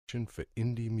for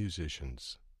indie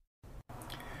musicians.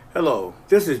 Hello,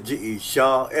 this is G.E.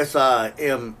 Shaw,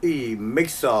 SIME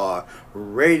Mixar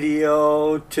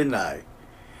Radio Tonight.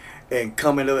 And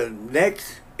coming up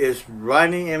next is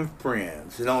Ronnie and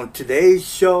Friends. And on today's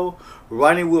show,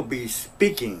 Ronnie will be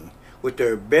speaking with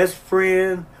her best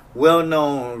friend, well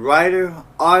known writer,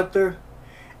 author,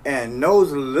 and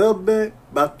knows a little bit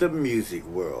about the music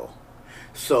world.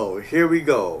 So here we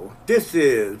go. This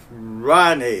is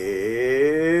Ronnie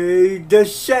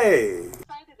Deshay.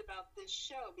 Excited about this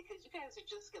show because you guys are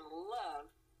just going to love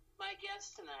my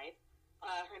guest tonight.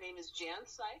 Her name is Jan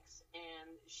Sykes, and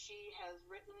she has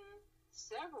written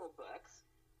several books.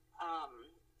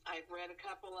 I've read a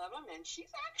couple of them, and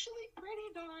she's actually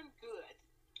pretty darn good.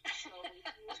 So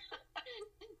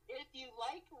if you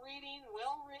like reading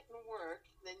well-written work,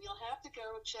 then you'll have to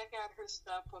go check out her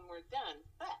stuff when we're done.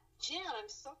 But, Jan, I'm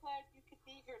so glad you could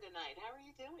be here tonight. How are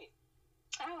you doing?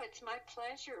 Oh, it's my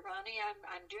pleasure, Ronnie.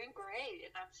 I'm doing great,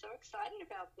 and I'm so excited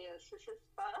about this. This is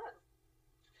fun.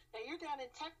 Now, you're down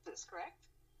in Texas, correct?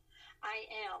 I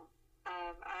am.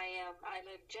 I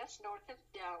live just north of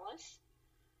Dallas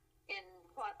in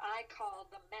what I call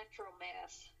the Metro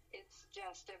Mess. It's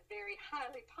just a very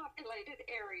highly populated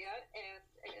area and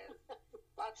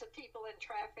lots of people in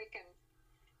traffic, and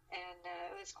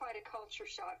it was quite a culture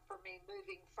shock for me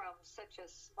moving from such a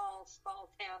small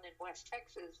town in West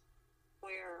Texas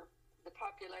where the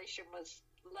population was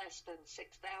less than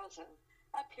 6,000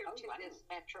 up here to this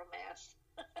Metro Mess.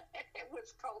 It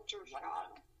was culture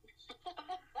shock.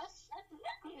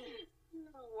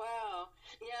 Wow.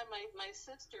 Yeah, my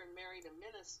sister married a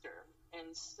minister,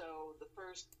 and so the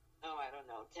first,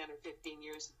 10 or 15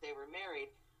 years that they were married,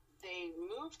 they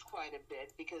moved quite a bit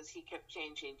because he kept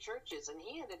changing churches, and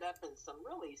he ended up in some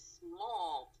really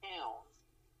small towns.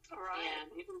 Right. And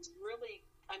it was really,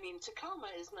 Tacoma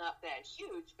is not that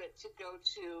huge, but to go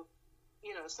to,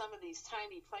 some of these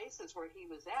tiny places where he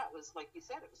was at was, like you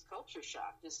said, it was culture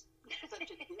shock, just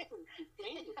such a difference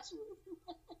between the two.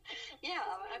 Yeah,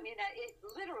 it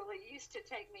literally used to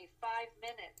take me 5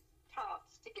 minutes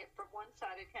tops to get from one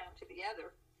side of town to the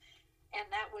other, and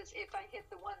that was if I hit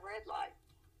the one red light.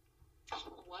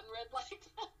 One red light?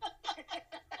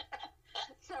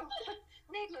 So,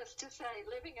 needless to say,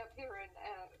 living up here in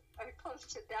close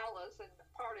to Dallas and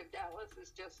part of Dallas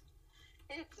is just,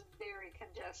 it's very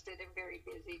congested and very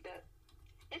busy, but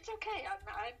it's okay.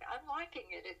 I'm liking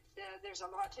it. It's there's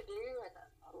a lot to do and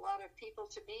a lot of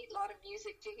people to meet, a lot of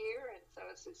music to hear, and so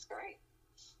it's great.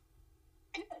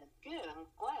 Good. I'm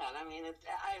glad.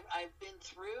 I've been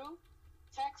through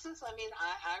Texas.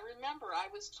 I remember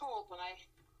I was told when I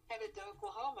headed to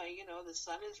Oklahoma, the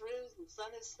sun is risen, the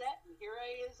sun is set, and here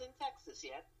I is in Texas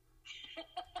yet.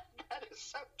 That is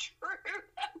so true.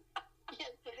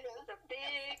 Yes, it is. It's a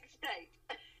big state.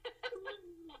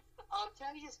 I'll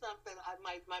tell you something.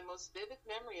 My most vivid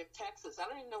memory of Texas, I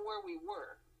don't even know where we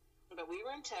were, but we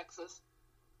were in Texas,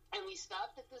 and we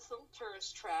stopped at this little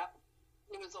tourist trap.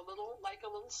 It was a little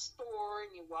store,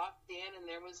 and you walked in, and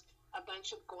there was a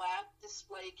bunch of glass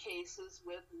display cases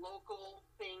with local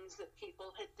things that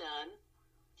people had done.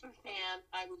 Mm-hmm. And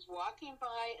I was walking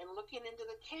by and looking into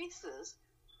the cases,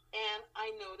 and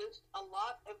I noticed a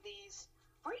lot of these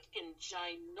freaking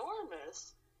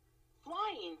ginormous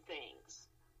flying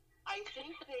things. I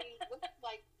think they looked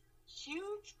like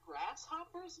huge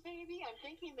grasshoppers, maybe. I'm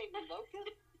thinking they were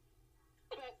locusts.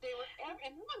 But they were,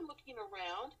 and then I'm looking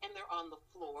around, and they're on the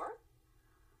floor.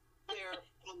 They're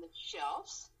on the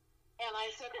shelves. And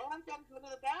I said, I've got to go to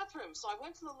the bathroom. So I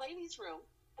went to the ladies' room,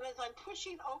 and as I'm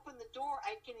pushing open the door,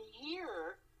 I can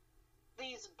hear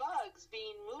these bugs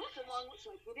being moved along. So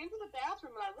I get into the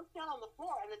bathroom, and I look down on the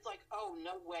floor, and it's like, oh,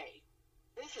 no way.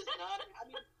 This is not,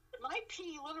 my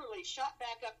pee literally shot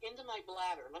back up into my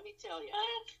bladder, let me tell you.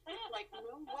 It's like,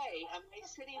 no way am I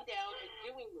sitting down and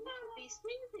doing this with these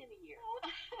things in here.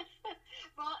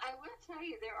 Well, I will tell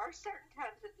you, there are certain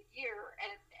times of the year,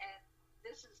 and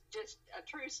this is just a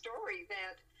true story,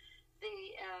 that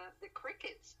the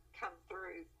crickets come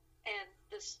through, and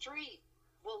the street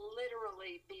will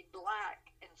literally be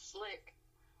black and slick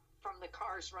from the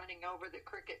cars running over the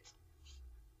crickets.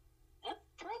 That's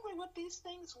probably what these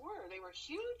things were. They were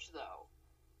huge, though.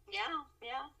 Yeah,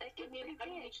 they can be big.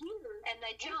 And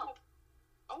they jump.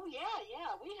 Oh, yeah.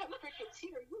 We have crickets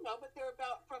here, but they're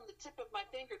about from the tip of my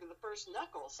finger to the first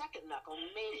knuckle, second knuckle,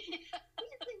 maybe.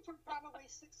 These things are probably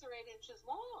 6 or 8 inches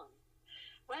long.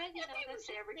 Well,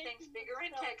 everything's bigger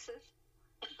in Texas.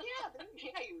 Yeah,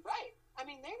 you're right.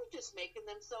 They were just making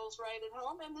themselves right at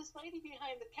home, and this lady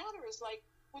behind the counter is like,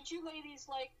 would you ladies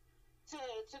like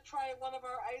to try one of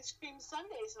our ice cream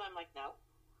sundaes? And I'm like, no.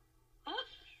 Huh?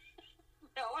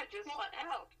 No, I just went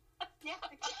out. Yeah,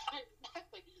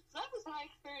 exactly. So that was my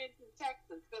experience in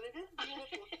Texas, but it is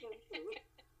beautiful too.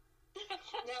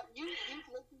 Now, you've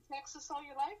lived in Texas all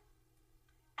your life?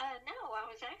 No, I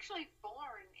was actually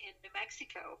born in New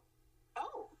Mexico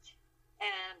Oh,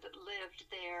 and lived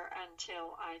there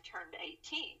until I turned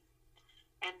 18.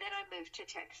 And then I moved to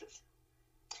Texas.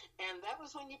 and that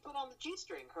was when you put on the G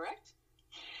string, correct?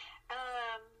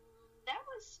 That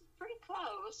was pretty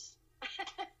close.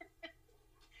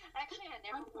 Actually, I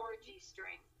never wore a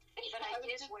G-string, but I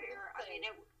did wear, I mean,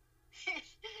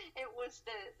 it was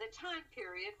the time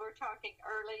period, we're talking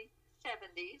early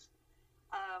 70s,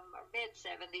 or mid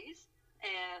 70s,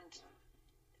 and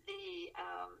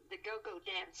the go-go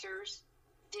dancers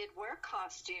did wear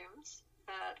costumes,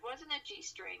 but wasn't a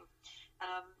G-string.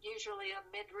 Usually a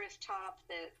midriff top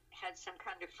that had some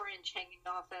kind of fringe hanging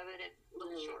off of it and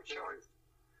little short shorts.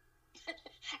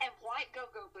 And white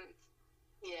go-go boots.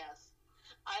 Yes.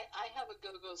 I have a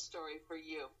go-go story for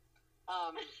you.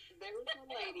 There was a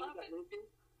lady that lived in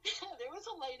there was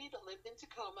a lady that lived in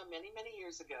Tacoma many, many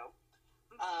years ago.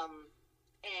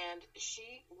 And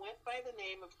she went by the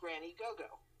name of Granny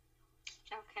Go-Go.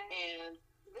 Okay. And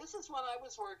this is when I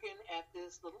was working at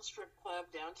this little strip club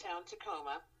downtown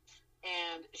Tacoma.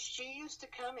 And she used to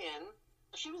come in.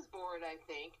 She was bored, I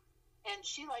think. And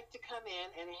she liked to come in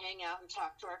and hang out and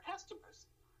talk to our customers,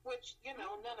 which, you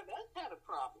know, none of us had a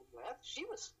problem with. She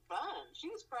was fun. She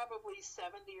was probably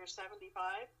 70 or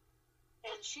 75.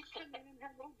 And she'd come in her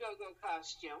little go-go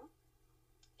costume.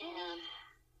 And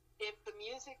if the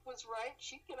music was right,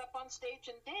 she'd get up on stage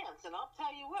and dance. And I'll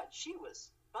tell you what, she was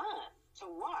fun to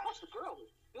watch. The girl was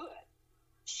good.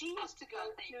 She used to go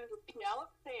to the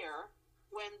Puyallup Fair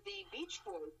when the Beach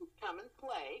Boys would come and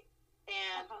play,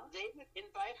 and they would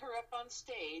invite her up on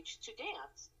stage to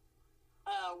dance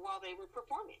while they were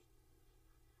performing.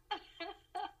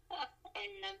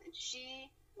 And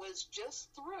she was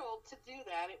just thrilled to do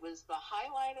that. It was the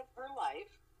highlight of her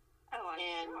life. Oh,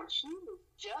 and she was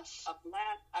just a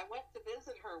blast. I went to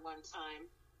visit her one time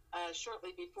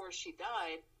shortly before she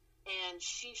died, and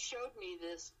she showed me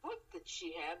this book that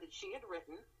she had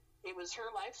written. It was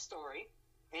her life story,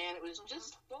 and it was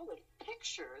just full of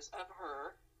pictures of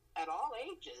her at all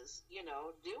ages, you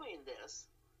know, doing this.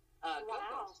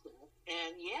 Wow. Stuff.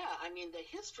 And yeah, I mean, the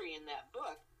history in that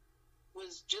book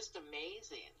was just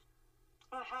amazing.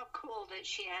 Well, how cool that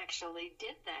she actually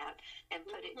did that and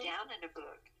put it down in a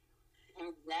book.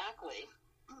 Exactly.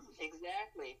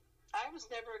 Exactly. I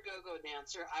was never a go-go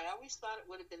dancer. I always thought it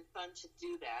would have been fun to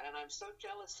do that, and I'm so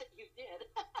jealous that you did.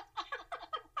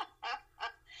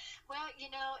 Well,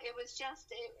 you know, it was just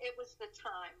it was the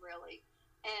time, really,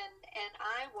 and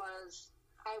I was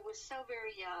so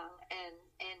very young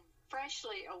and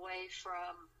freshly away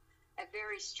from a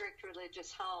very strict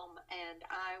religious home, and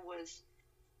I was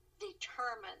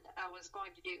determined I was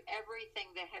going to do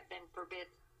everything that had been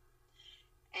forbidden.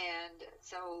 And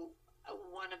so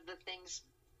one of the things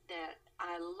that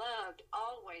I loved,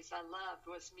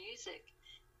 was music,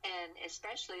 and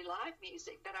especially live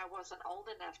music, but I wasn't old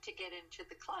enough to get into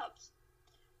the clubs.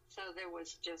 So there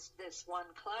was just this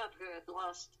one club who had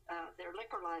lost their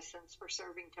liquor license for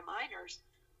serving to minors,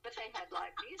 but they had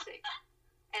live music,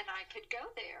 and I could go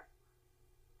there.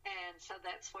 And so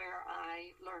that's where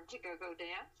I learned to go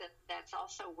dance, and that's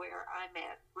also where I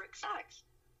met Rick Sykes.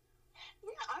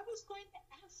 Yeah, I was going to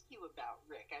ask you about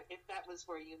Rick, if that was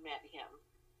where you met him.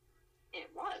 It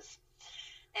was.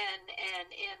 And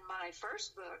in my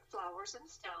first book, Flowers and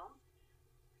Stone,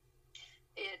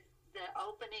 the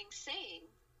opening scene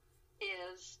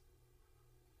is,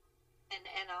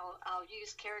 and I'll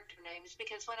use character names,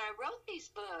 because when I wrote these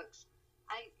books,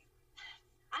 I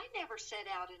never set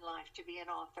out in life to be an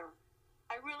author.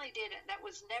 I really didn't. That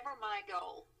was never my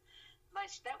goal.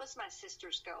 That was my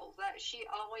sister's goal. She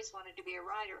always wanted to be a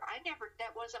writer.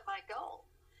 That wasn't my goal.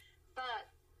 But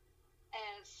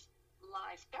as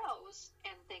life goes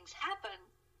and things happen,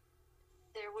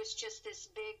 there was just this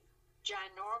big,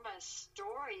 ginormous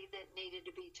story that needed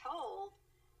to be told.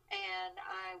 And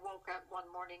I woke up one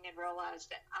morning and realized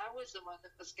that I was the one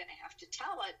that was going to have to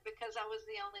tell it, because I was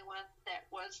the only one that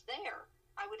was there.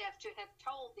 I would have to have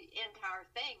told the entire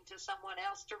thing to someone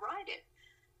else to write it.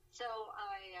 So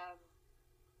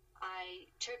I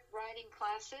took writing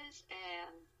classes,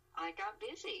 and I got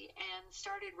busy and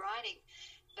started writing.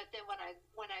 But then when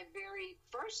I very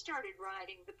first started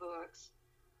writing the books,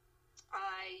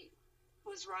 I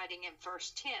was writing in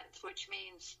first tense, which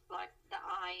means like the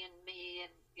I and me,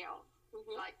 and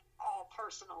like all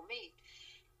personal me.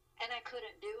 And I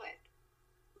couldn't do it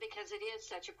because it is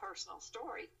such a personal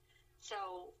story.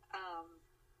 So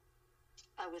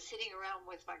I was sitting around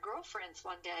with my girlfriends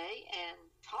one day, and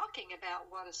talking about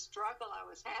what a struggle I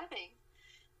was having.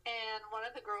 And one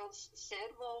of the girls said,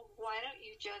 well, why don't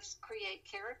you just create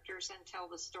characters and tell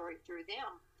the story through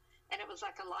them? And it was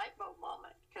like a light bulb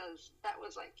moment, because that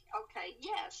was like, okay,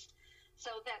 yes.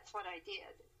 So that's what I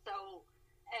did. So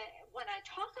when I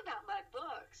talk about my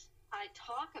books, I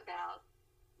talk about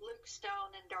Luke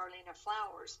Stone and Darlena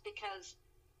Flowers, because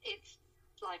it's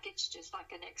just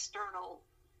like an external,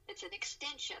 it's an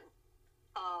extension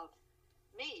of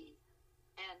me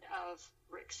and of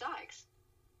Rick Sykes,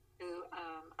 who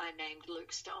I named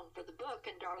Luke Stone for the book,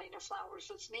 and Darlena Flowers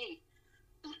was me.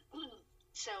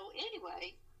 So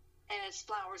anyway, as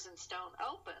Flowers and Stone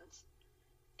opens,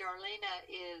 Darlena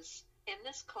is in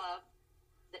this club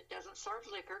that doesn't serve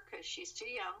liquor because she's too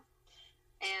young,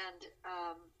 and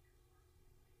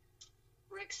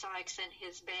Rick Sykes and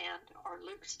his band, or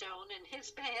Luke Stone and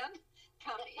his band,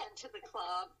 come into the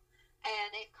club,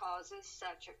 and it causes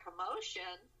such a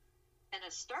commotion and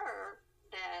a stir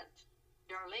that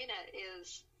Darlena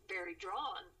is very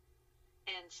drawn,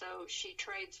 and so she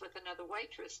trades with another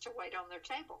waitress to wait on their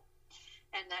table,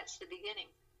 and that's the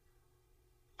beginning.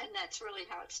 And that's really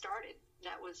how it started.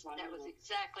 That was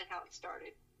exactly how it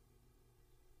started.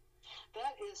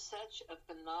 That is such a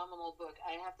phenomenal book.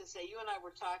 I have to say, you and I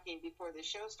were talking before the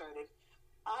show started.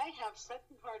 I have such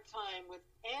a hard time with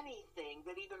anything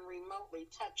that even remotely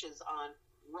touches on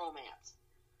romance.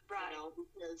 Right. You know,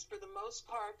 because for the most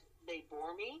part, they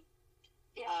bore me.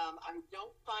 Yeah. I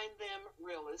don't find them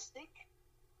realistic.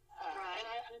 Right.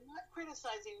 And I'm not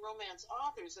criticizing romance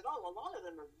authors at all. A lot of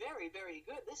them are very, very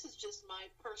good. This is just my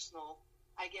personal,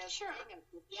 I guess, Sure. hang-up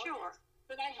with Sure. romance.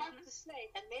 But I have to say,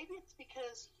 and maybe it's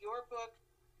because your book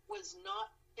was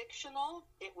not fictional,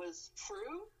 it was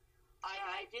true.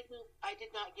 I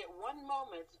did not get one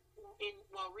moment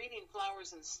while reading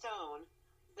Flowers and Stone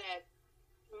that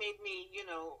made me,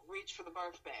 reach for the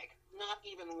barf bag. Not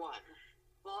even one.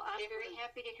 Well, I'm very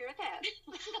happy to hear that.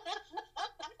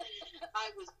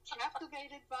 I was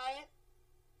captivated by it.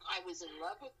 I was in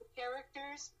love with the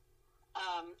characters.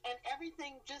 And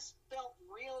everything just felt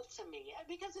real to me,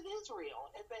 because it is real.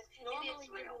 But normally, it is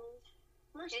real.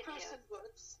 First-person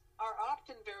books are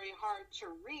often very hard to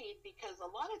read because a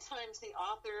lot of times the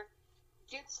author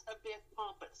gets a bit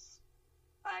pompous.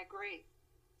 I agree.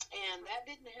 And that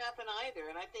didn't happen either.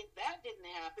 And I think that didn't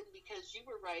happen because you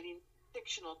were writing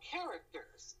fictional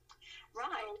characters.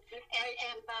 Right. So,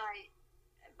 and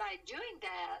by doing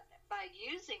that, by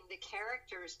using the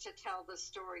characters to tell the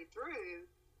story through,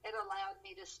 it allowed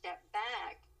me to step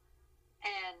back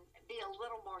and be a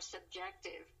little more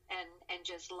subjective and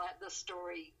just let the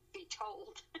story be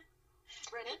told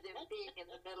rather than being in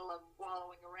the middle of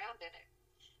wallowing around in it.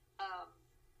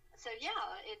 So yeah,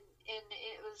 and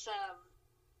it was,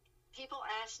 people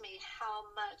ask me how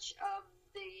much of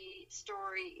the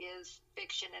story is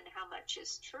fiction and how much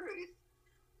is truth,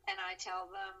 and I tell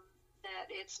them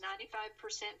that it's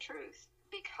 95% truth,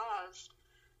 because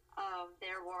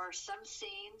there were some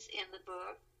scenes in the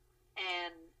book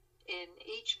and in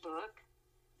each book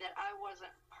that I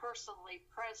wasn't personally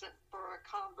present for a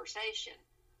conversation,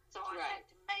 so I had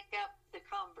to make up the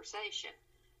conversation,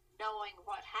 knowing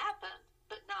what happened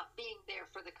but not being there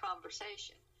for the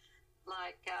conversation.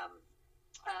 Like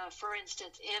for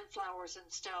instance, in Flowers and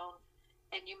Stone,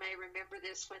 and you may remember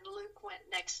this, when Luke went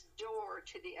next door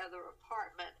to the other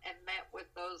apartment and met with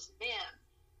those men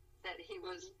that he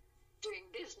was doing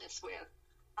business with,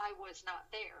 I was not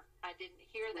there. I didn't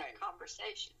hear that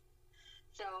conversation.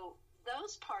 So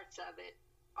those parts of it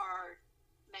are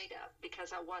made up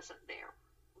because I wasn't there.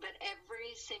 But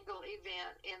every single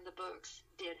event in the books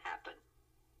did happen.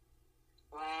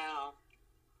 Wow.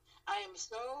 I am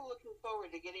so looking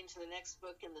forward to getting to the next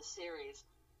book in the series.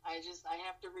 I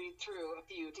have to read through a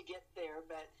few to get there,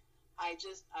 but I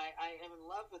am in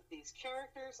love with these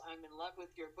characters. I'm in love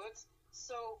with your books.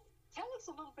 So tell us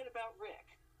a little bit about Rick.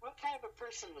 What kind of a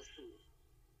person was he?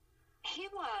 He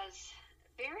was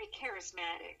very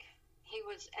charismatic. He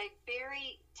was a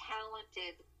very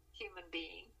talented human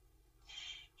being.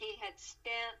 He had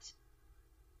spent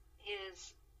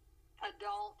his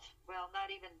not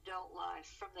even adult life,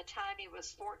 from the time he was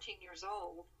 14 years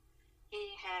old,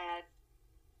 he had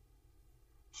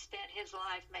spent his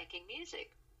life making music.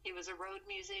 He was a road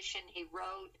musician. He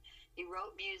wrote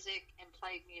music and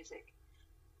played music.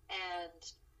 And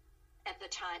at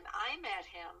the time I met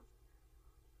him,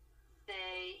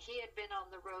 he had been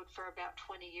on the road for about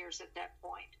 20 years at that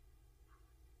point.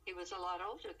 He was a lot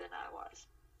older than I was.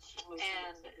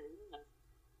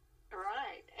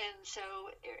 Right. And so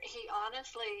he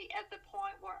honestly, at the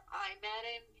point where I met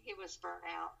him, he was burnt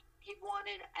out. He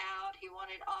wanted out. He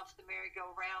wanted off the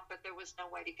merry-go-round, but there was no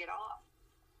way to get off.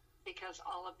 because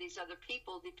all of these other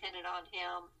people depended on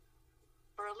him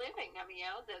for a living. I mean,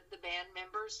 the band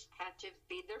members had to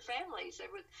feed their families.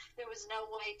 There was no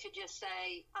way to just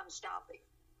say, I'm stopping.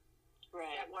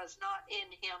 Right. That was not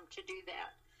in him to do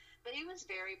that. But he was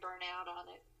very burnt out on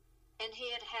it. And he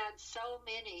had had so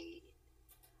many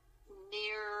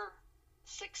near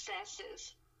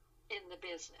successes in the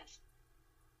business.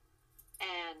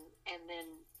 And then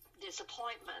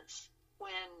disappointments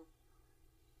when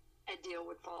a deal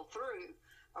would fall through,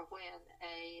 or when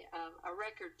a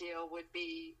record deal would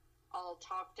be all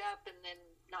talked up and then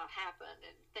not happen,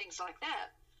 and things like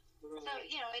that. Right. So,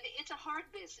 it's a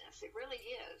hard business. It really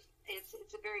is.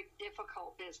 It's a very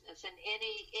difficult business, and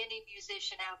any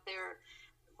musician out there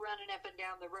running up and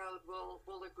down the road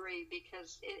will agree,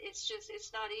 because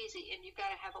it's not easy, and you've got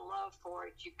to have a love for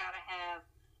it. You've got to have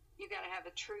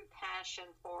a true passion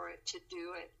for it to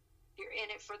do it. If you're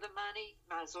in it for the money,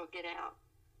 might as well get out.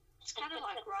 It's kind of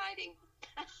like writing.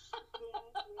 Yeah.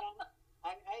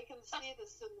 I can see the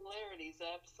similarities,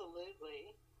 absolutely.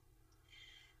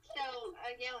 So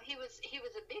he was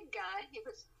a big guy. He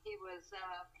was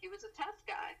a tough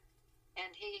guy,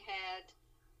 and he had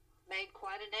made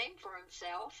quite a name for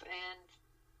himself. And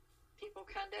people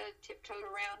kind of tiptoed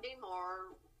around him,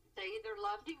 or they either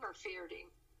loved him or feared him.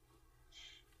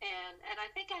 And I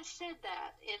think I said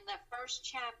that in the first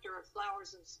chapter of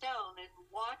Flowers and Stone, and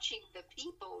watching the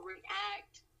people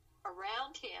react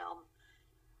around him,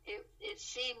 it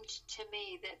seemed to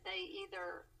me that they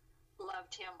either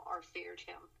loved him or feared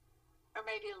him, or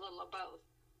maybe a little of both.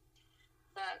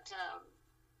 But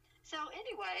so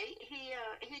anyway, he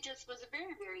just was a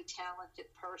very, very talented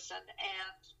person,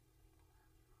 and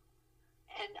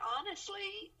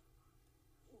honestly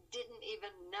didn't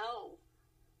even know,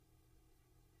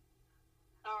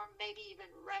 or maybe even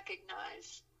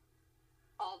recognize,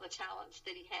 all the talents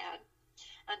that he had,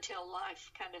 until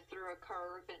life kind of threw a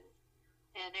curve and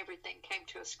everything came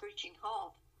to a screeching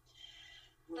halt.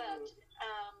 But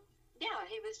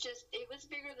he was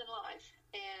bigger than life,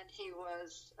 and he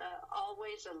was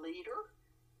always a leader.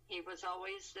 He was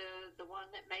always the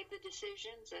one that made the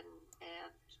decisions and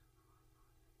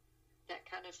that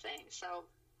kind of thing. So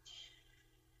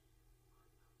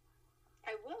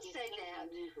I will say that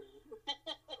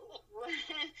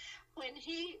when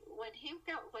he went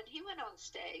on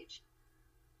stage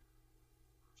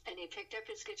and he picked up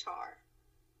his guitar,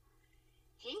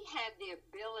 he had the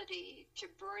ability to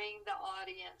bring the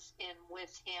audience in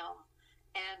with him,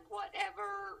 and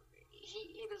whatever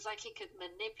he was like, he could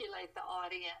manipulate the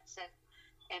audience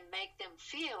and make them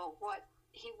feel what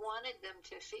he wanted them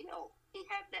to feel. He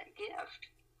had that gift.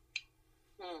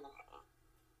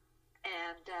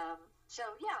 And so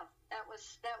that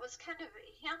was kind of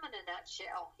him in a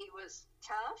nutshell. He was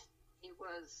tough. He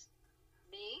was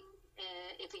mean.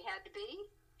 If he had to be,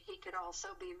 he could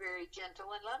also be very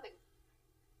gentle and loving.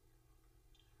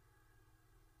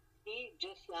 He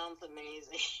just sounds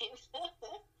amazing.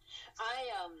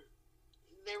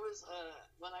 There was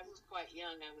when I was quite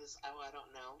young, I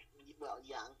don't know,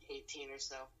 young, 18 or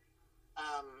so.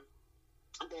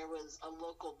 There was a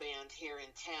local band here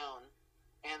in town,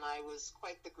 and I was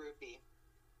quite the groupie.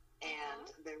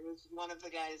 And there was one of the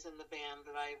guys in the band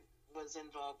that I was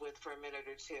involved with for a minute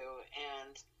or two,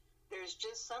 and there's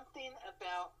just something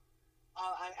about,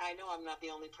 I know I'm not the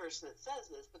only person that says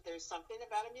this, but there's something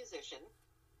about a musician,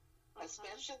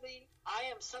 especially, I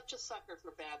am such a sucker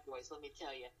for Bad Boys, let me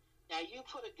tell you. Now, you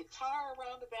put a guitar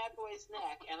around the Bad Boy's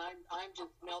neck, and I'm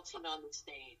just melting on the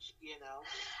stage, Yeah,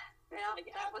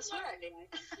 that was right.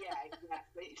 Yeah,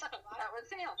 exactly. So that was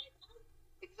him.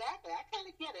 Exactly. I kind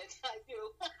of get it. I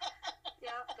do.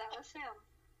 Yeah, that was him.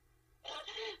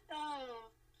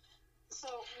 So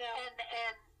now,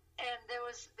 and there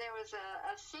was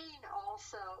a scene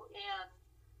also in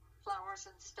Flowers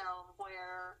and Stone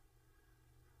where,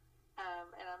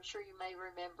 and I'm sure you may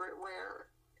remember it,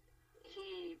 where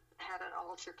he had an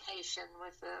altercation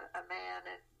with a man,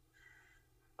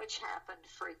 which happened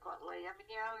frequently. I mean,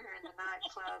 you're in the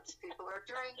nightclubs, people are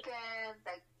drinking,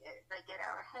 they get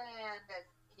out of hand, and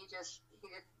he didn't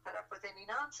put up with any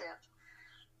nonsense.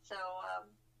 So,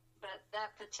 but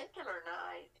that particular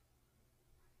night,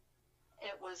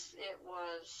 it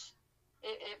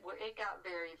got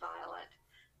very violent,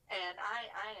 and I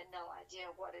had no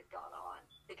idea what had gone on,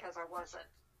 because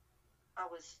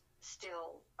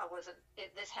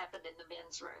this happened in the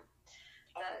men's room.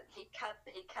 But he cut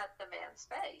the man's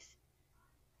face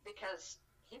because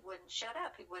he wouldn't shut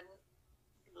up. He wouldn't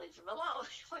leave him alone.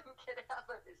 He wouldn't get out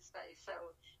of his face. So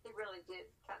he really did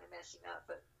kind of mess him up.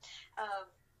 But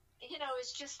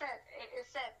it's just that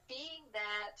being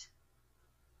that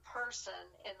person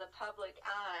in the public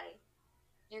eye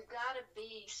you've got to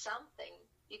be something.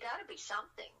 You got to be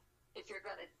something if you're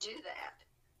going to do that.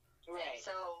 Right. And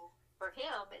so for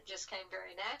him, it just came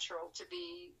very natural to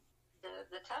be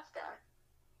the tough guy.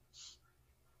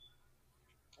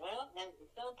 Well, and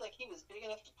it sounds like he was big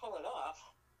enough to pull it off.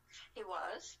 He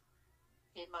was.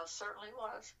 He most certainly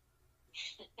was.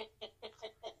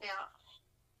 Yeah.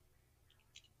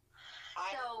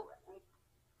 So,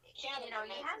 you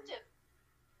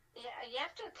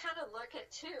have to kind of look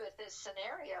at this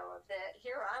scenario of that.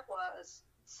 Here I was,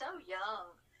 so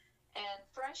young and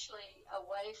freshly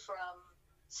away from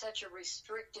such a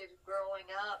restrictive growing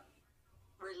up,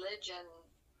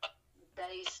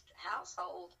 religion-based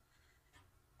household.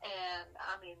 And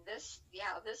I mean, this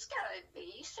guy,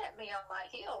 he set me on my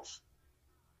heels,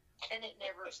 and it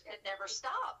never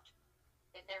stopped.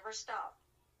 It never stopped.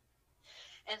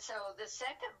 And so the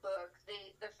second book,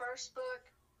 the first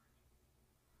book,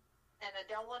 and I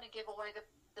don't want to give away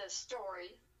the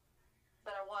story,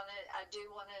 but I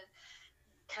do want to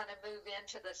kind of move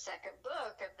into the second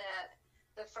book, of that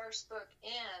the first book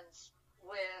ends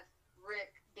with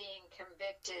Rick being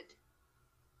convicted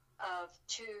of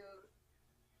 2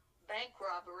 bank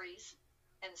robberies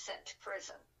and sent to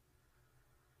prison.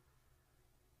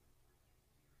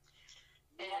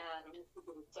 And it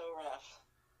was so rough.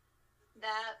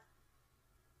 That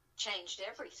changed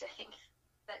everything.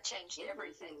 That changed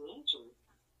everything.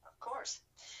 Of course.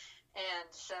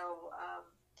 And so,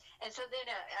 then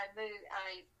I moved.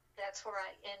 That's where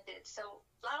I ended. So,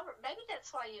 maybe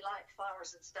that's why you like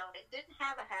Flowers and Stone. It didn't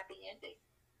have a happy ending.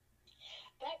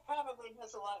 That probably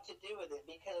has a lot to do with it,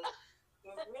 because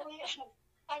really,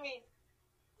 I mean,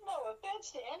 no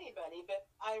offense to anybody, but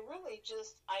I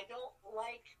don't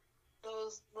like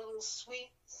those little sweet,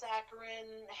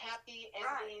 saccharine, happy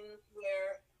endings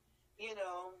where,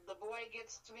 the boy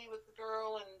gets to be with the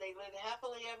girl and they live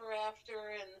happily ever after.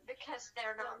 And because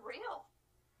they're not real.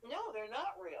 No, they're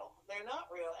not real. They're not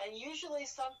real. And usually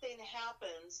something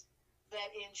happens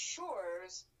that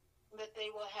ensures that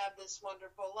they will have this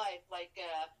wonderful life, like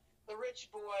the rich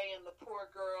boy and the poor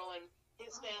girl, and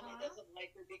his family doesn't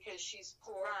like her because she's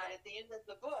poor. Right. But at the end of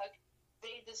the book,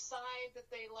 they decide that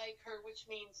they like her, which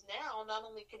means now not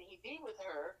only can he be with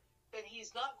her, but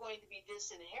he's not going to be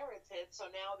disinherited. So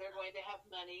now they're going to have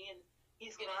money, and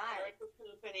he's going to inherit the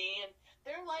company, and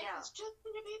their life is just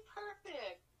going to be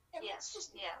perfect. And it's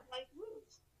just like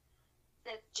moves.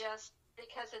 That just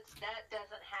because that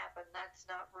doesn't happen, that's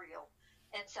not real.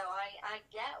 And so I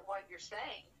get what you're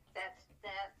saying.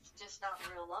 That's just not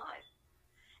real life.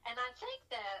 And I think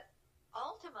that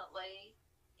ultimately,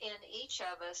 in each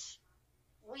of us,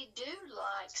 we do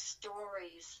like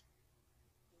stories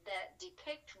that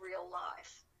depict real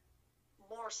life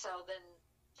more so than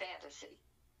fantasy.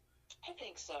 I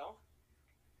think so.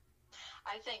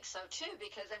 I think so too,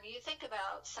 because you think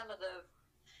about some of the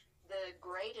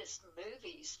greatest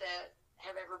movies that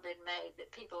have ever been made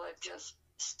that people have just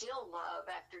still love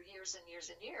after years and years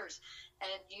and years,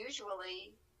 and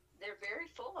usually they're very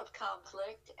full of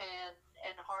conflict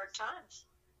and hard times,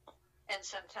 and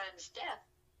sometimes death.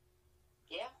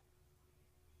 Yeah.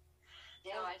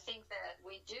 So I think that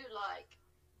we do like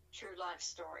true life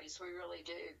stories. We really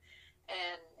do.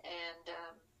 And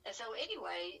so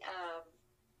anyway,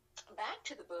 back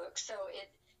to the book. So it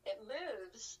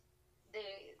moves.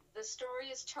 The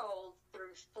story is told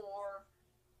through 4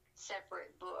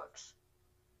 separate books.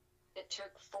 It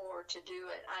took 4 to do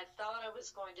it. I thought I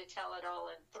was going to tell it all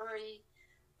in 3,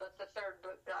 but the third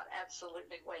book got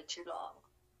absolutely way too long.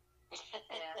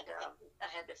 And I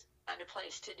had to find a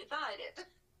place to divide it.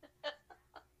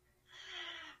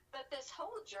 But this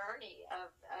whole journey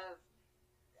of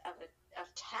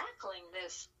tackling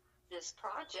this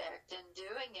project and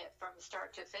doing it from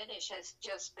start to finish has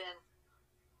just been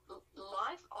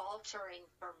life altering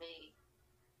for me.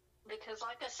 Because,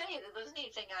 like I say, it wasn't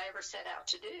anything I ever set out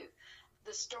to do.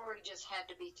 The story just had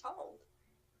to be told.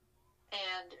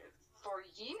 And for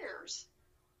years,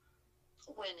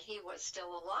 when he was still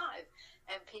alive,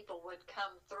 and people would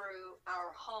come through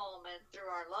our home and through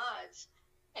our lives,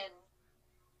 and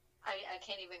I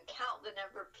can't even count the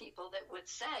number of people that would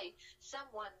say,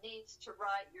 someone needs to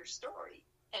write your story.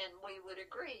 And we would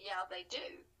agree, yeah, they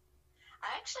do.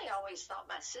 I actually always thought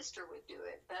my sister would do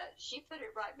it, but she put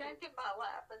it right back in my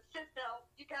lap and said, no,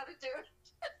 you got to do it.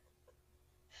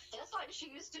 Just like she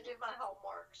used to do my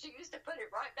homework. She used to put it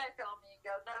right back on me and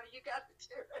go, no, you got to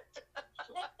do it.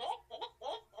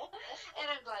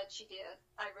 And I'm glad she did.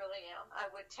 I really am. I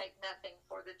would take nothing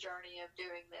for the journey of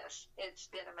doing this. It's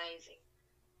been amazing.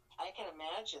 I can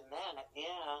imagine that,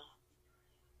 yeah.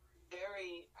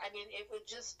 It would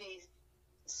just be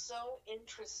so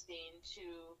interesting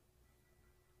to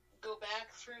go back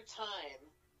through time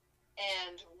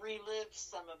and relive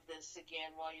some of this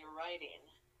again while you're writing?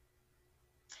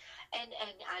 And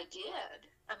I did.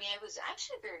 I mean, it was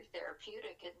actually very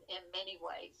therapeutic in many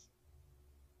ways.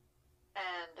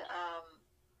 And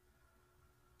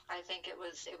I think it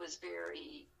was the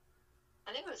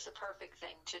perfect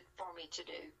thing for me to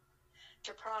do,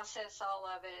 to process all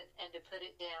of it and to put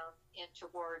it down into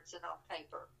words and on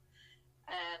paper.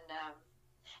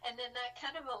 And then that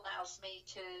kind of allows me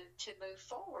to move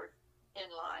forward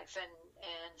in life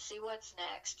and see what's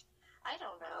next. I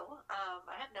don't know.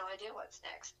 I have no idea what's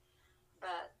next.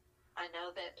 But I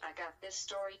know that I got this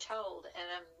story told, and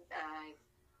I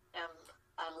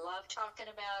love talking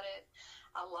about it.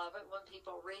 I love it when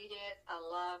people read it. I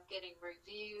love getting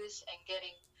reviews and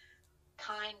getting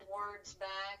kind words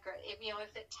back. Or if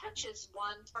it touches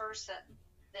one person,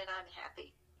 then I'm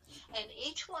happy. And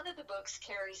each one of the books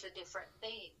carries a different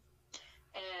theme.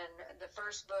 And the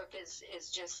first book is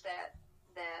just that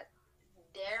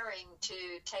daring to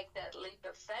take that leap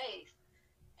of faith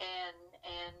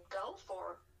and go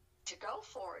for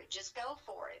it. Just go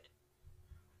for it.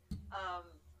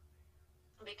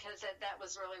 Because that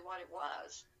was really what it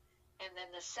was. And then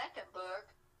the second book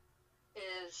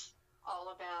is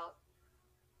all about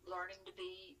learning to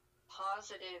be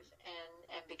positive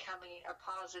and becoming a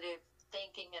positive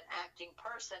thinking and acting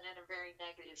person in a very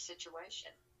negative situation.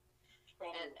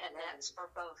 And that's for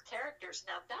both characters.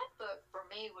 Now, that book for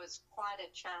me was quite a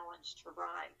challenge to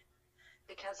write,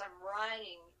 because I'm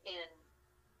writing in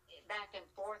back and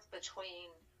forth between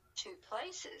two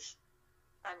places.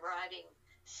 I'm writing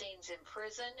scenes in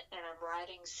prison, and I'm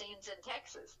writing scenes in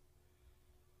Texas.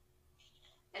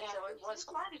 And so it was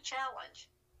quite a challenge.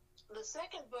 The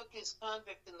second book is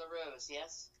Convict in the Rose,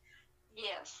 yes?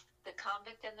 Yes, The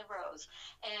Convict in the Rose.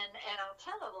 And I'll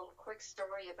tell a little quick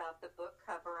story about the book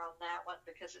cover on that one,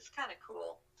 because it's kind of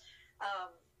cool.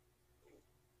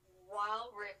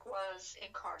 While Rick was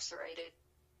incarcerated,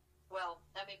 well,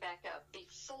 let me back up.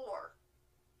 Before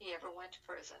he ever went to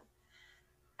prison,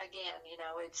 again, he'd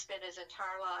spent his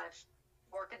entire life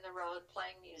working the road,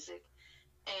 playing music.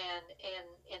 And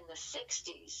in the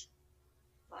 60s,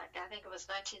 like I think it was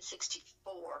 1964,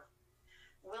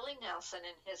 Willie Nelson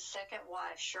and his second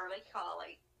wife, Shirley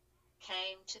Colley,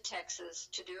 came to Texas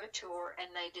to do a tour,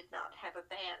 and they did not have a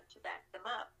band to back them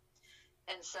up.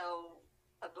 And so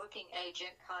a booking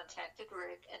agent contacted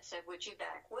Rick and said, "Would you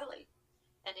back Willie?"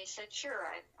 And he said, "Sure,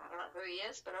 I don't know who he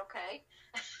is, but okay."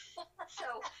 So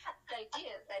they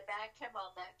did. They backed him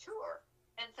on that tour.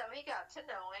 And so he got to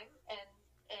know him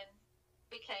and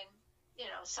became,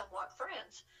 somewhat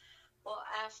friends. Well,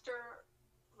 after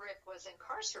Rick was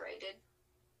incarcerated,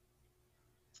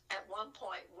 at one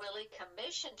point, Willie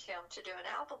commissioned him to do an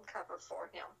album cover for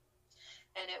him.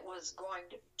 And it was going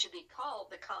to be called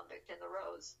The Convict in the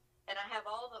Rose. And I have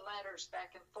all the letters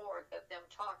back and forth of them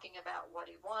talking about what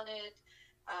he wanted,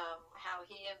 how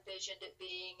he envisioned it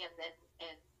being,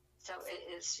 and so it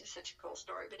is just such a cool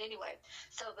story. But anyway,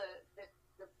 so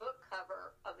the book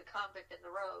cover of The Convict in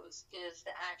the Rose is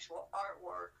the actual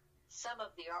artwork, some of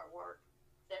the artwork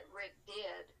that Rick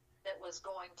did that was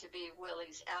going to be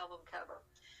Willie's album cover.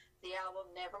 The album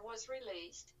never was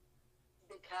released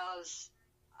because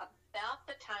about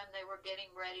the time they were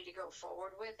getting ready to go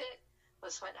forward with it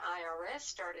was when IRS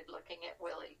started looking at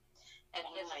Willie. And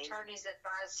his attorneys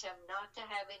advised him not to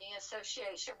have any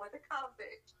association with a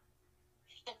convict.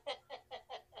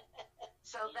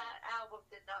 So that album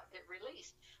did not get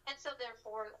released. And so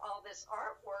therefore all this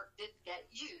artwork didn't get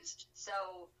used.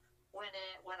 So when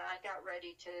I got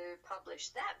ready to publish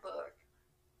that book,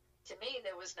 to me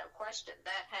there was no question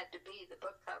that had to be the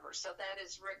book cover. So that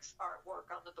is Rick's artwork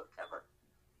on the book cover.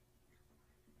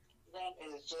 That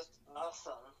is just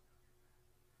awesome.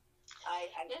 I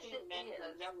yes, do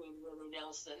remember knowing Willie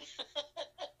Nelson.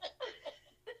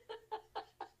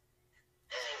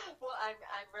 Well,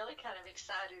 I'm really kind of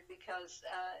excited because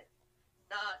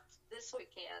not this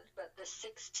weekend, but the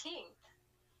 16th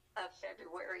of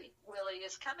February, Willie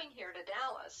is coming here to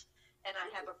Dallas, and I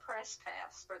have a press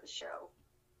pass for the show.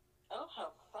 Oh,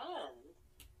 how fun.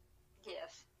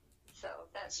 Yes, so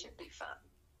that should be fun.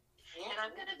 Yeah, and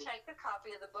I'm going to take a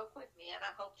copy of the book with me, and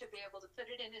I hope to be able to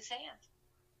put it in his hands.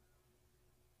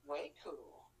 Way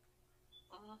cool.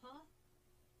 Mm-hmm.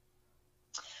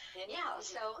 Yeah,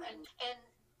 so, and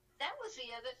that was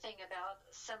the other thing about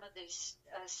some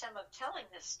of telling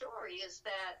this story is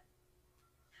that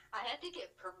I had to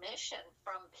get permission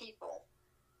from people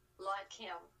like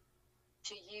him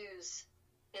to use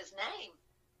his name.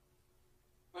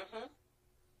 Mm-hmm.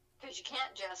 Because you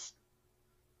can't just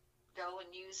go and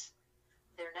use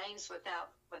their names without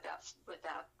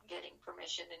without getting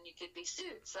permission, and you could be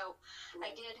sued. So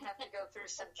I did have to go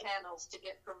through some channels to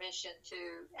get permission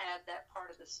to add that part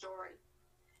of the story,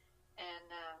 and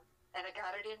I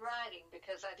got it in writing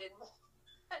because I didn't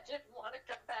want to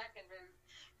come back and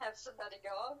have somebody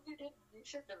go, oh, you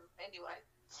shouldn't have. Anyway,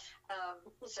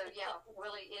 so yeah,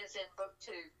 Willie is in book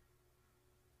 2.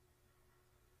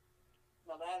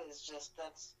 Well, that's just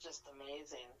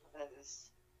amazing. That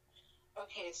is.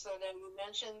 Okay, so then you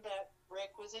mentioned that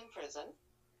Rick was in prison.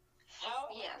 How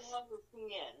long was he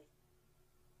in?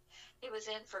 He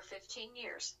was in for 15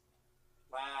 years.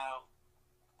 Wow.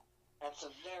 That's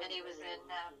a very. And he was in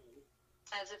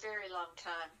as a very long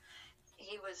time.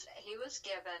 He was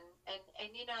given,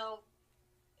 and you know,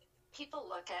 people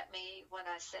look at me when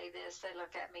I say this. They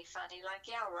look at me funny, like,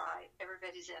 yeah, right,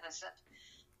 everybody's innocent.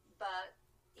 But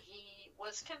he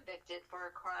was convicted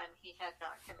for a crime he had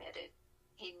not committed.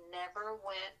 He never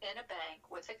went in a bank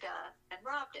with a gun and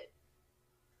robbed it.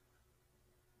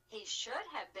 He should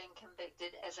have been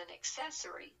convicted as an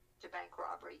accessory to bank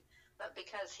robbery, but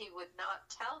because he would not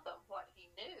tell them what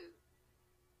he knew,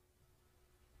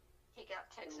 he got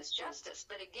Texas justice.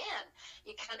 But again,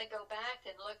 you kind of go back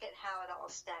and look at how it all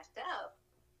stacked up,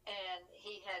 and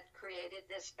he had created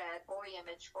this bad boy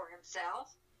image for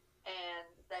himself, and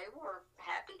they were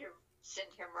happy to send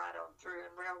him right on through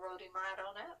and railroad him right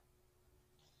on up.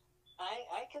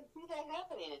 I can see that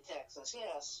happening in Texas,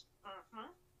 yes. Mm-hmm.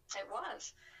 It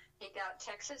was. He got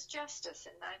Texas justice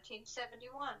in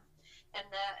 1971. And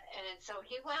so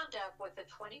he wound up with a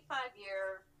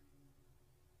 25-year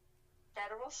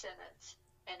federal sentence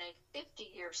and a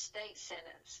 50-year state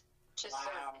sentence to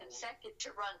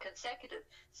serve run consecutive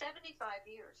 75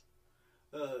 years.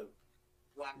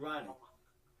 Ronnie,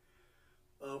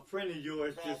 a friend of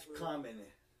yours just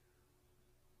commented.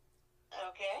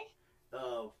 Okay.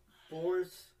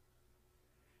 Forrest,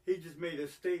 he just made a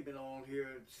statement on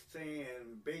here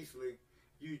saying basically,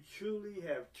 you truly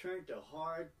have turned a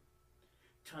hard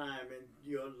time in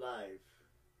your life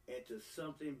into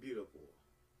something beautiful.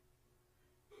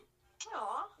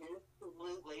 Aw,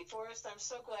 absolutely. Forrest, I'm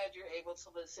so glad you're able to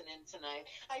listen in tonight.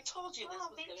 I told you this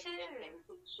was going to be an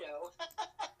amazing show.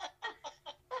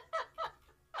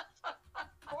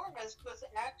 Forrest was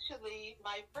actually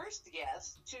my first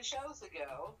guest 2 shows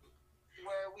ago,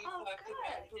 where we talked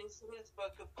about his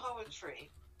book of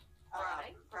poetry.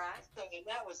 Right. So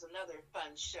that was another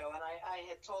fun show, and I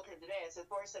had told him today, I said,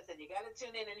 Forrest, I said, you got to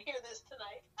tune in and hear this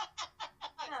tonight.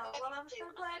 Well, I'm so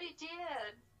glad he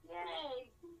did. Yay.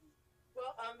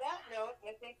 Well, on that note,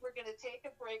 I think we're going to take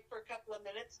a break for a couple of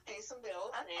minutes, pay some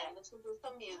bills, and listen to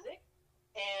some music.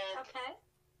 And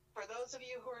for those of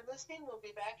you who are listening, we'll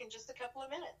be back in just a couple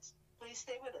of minutes. Please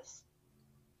stay with us.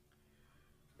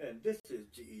 And this is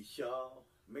G.E. Shaw,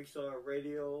 Mixar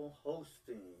Radio,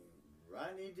 hosting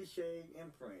Ronnie Deshay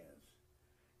and Friends.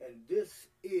 And this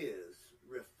is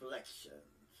Reflections.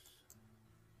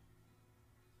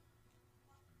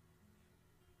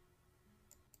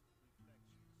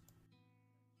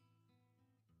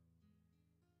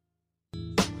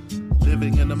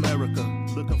 Living in America,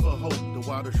 looking for hope, the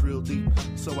water's real deep,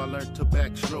 so I learned to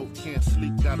backstroke, can't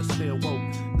sleep, gotta stay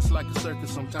awoke, it's like a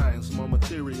circus sometimes, more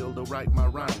material to write my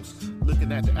rhymes,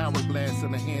 looking at the hourglass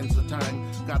in the hands of time,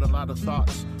 got a lot of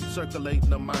thoughts, circulating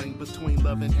the mind between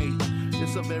love and hate,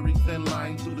 it's a very thin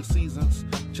line through the seasons,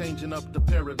 changing up the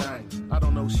paradigm, I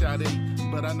don't know Sade,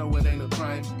 but I know it ain't a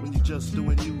crime, when you just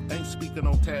doing you, ain't speaking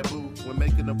on taboo, when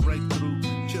making a breakthrough,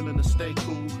 chilling to stay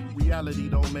cool, reality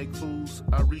don't make fools,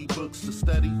 I read books to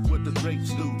study what the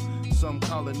greats do. Some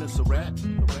calling this a rap,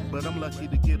 but I'm lucky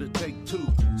to get a take 2.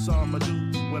 So I'ma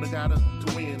do what I gotta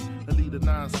to win. And leave the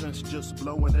nonsense just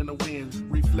blowing in the wind.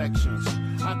 Reflections.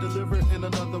 I delivered in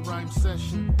another rhyme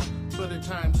session, but at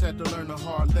times had to learn a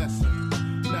hard lesson.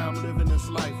 Now I'm living this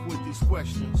life with these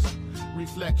questions.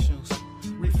 Reflections.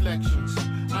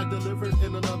 I delivered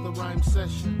in another rhyme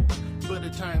session, but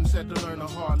at times had to learn a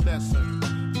hard lesson.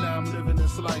 Now I'm living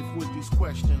this life with these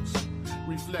questions.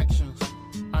 Reflections.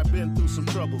 I've been through some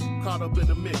trouble, caught up in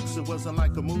the mix. It wasn't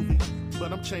like a movie,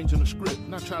 but I'm changing the script.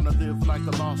 Not trying to live like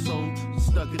a lost soul,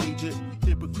 stuck in Egypt.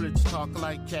 Hypocrites talk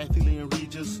like Kathy Lee and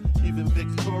Regis. Even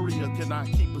Victoria cannot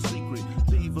keep a secret.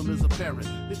 The evil is apparent,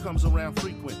 it comes around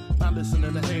frequent. Not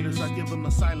listening to haters, I give them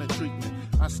the silent treatment.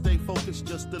 I stay focused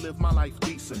just to live my life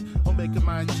decent. On making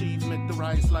my achievement to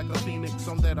rise like a phoenix.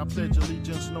 On that I pledge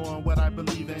allegiance, knowing what I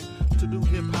believe in. To do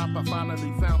hip-hop, I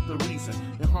finally found the reason.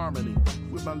 In harmony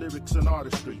with my lyrics and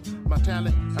artistry. My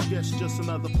talent, I guess just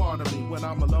another part of me. When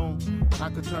I'm alone,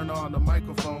 I could turn on the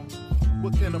microphone.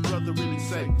 What can a brother really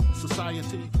say?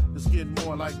 Society is getting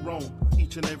more like Rome.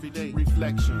 each and every day.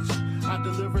 Reflections I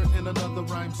deliver in another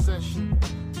rhyme session,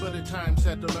 but at times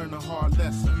had to learn a hard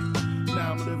lesson.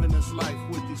 Now I'm living this life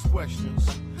with these questions.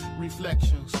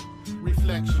 Reflections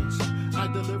I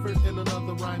delivered in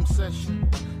another rhyme session,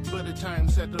 but at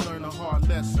times had to learn a hard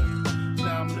lesson.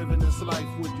 Now I'm living this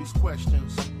life with these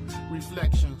questions.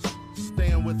 Reflections,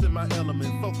 staying within my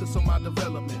element, focus on my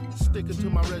development, sticking to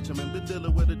my regimen, been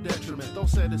dealing with a detriment. Don't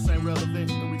say this ain't relevant,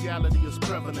 the reality is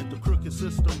prevalent. The crooked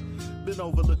system, been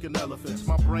overlooking elephants.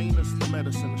 My brain is the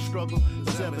medicine, the struggle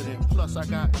is evident. Plus I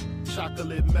got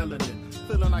chocolate melanin,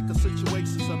 feeling like a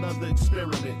situation's another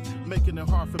experiment, making it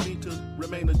hard for me to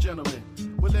remain a gentleman.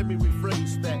 Well, let me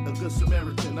rephrase that, a good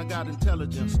Samaritan. I got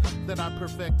intelligence that I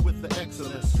perfect with the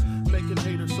excellence, making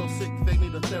haters so sick they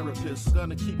need a therapist.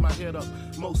 Gonna keep my head up,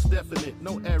 most definite,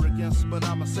 no arrogance, but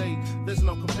I'ma say there's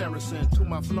no comparison to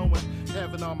my flowing,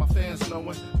 having all my fans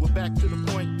knowing. We're back to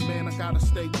the point, man, I gotta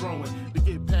stay growing to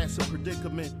get past a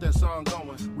predicament that's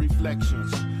ongoing.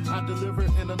 Reflections I deliver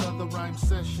in another rhyme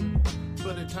session,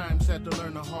 but at times had to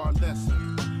learn a hard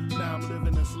lesson. Now I'm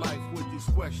living this life with these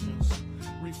questions.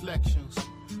 Reflections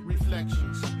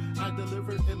I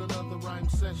delivered in another rhyme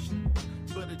session,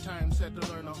 but at times had to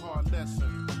learn a hard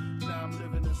lesson. Now I'm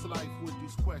living this life with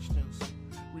these questions.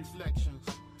 Reflections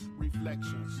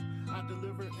I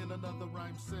delivered in another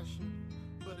rhyme session,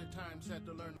 but at times had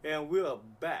to learn. And we're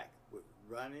back with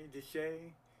Ronnie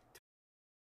Deshay.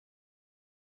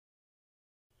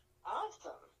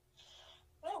 Awesome.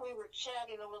 Well, we were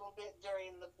chatting a little bit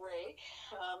during the break.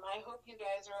 I hope you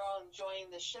guys are all enjoying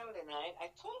the show tonight.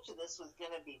 I told you this was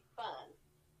going to be fun,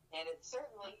 and it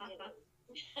certainly is.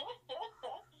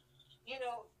 You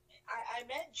know, I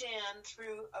met Jan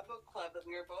through a book club that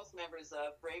we were both members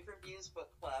of, Brave Reviews Book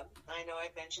Club. I know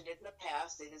I've mentioned it in the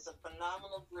past. It is a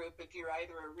phenomenal group if you're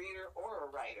either a reader or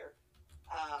a writer.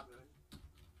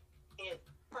 It's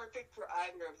perfect for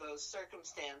either of those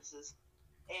circumstances.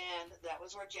 And that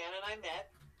was where Jan and I met,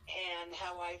 and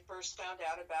how I first found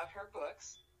out about her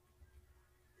books,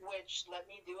 which, let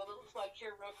me do a little plug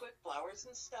here real quick, Flowers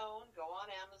and Stone. Go on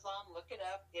Amazon, look it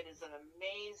up. It is an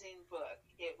amazing book.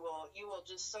 You will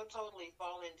just so totally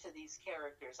fall into these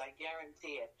characters, I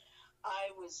guarantee it.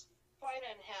 I was quite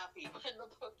unhappy when the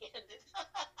book ended.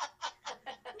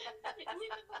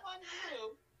 Even the one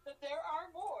knew that there are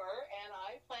more, and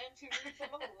I plan to read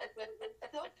some of them, but it's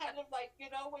still kind of like, you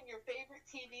know, when your favorite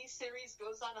TV series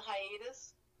goes on a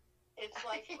hiatus, it's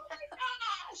like, oh my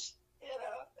gosh, you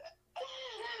know.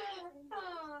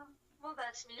 Well,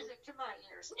 that's music to my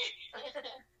ears.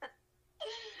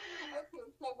 Okay,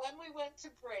 so when we went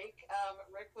to break,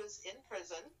 Rick was in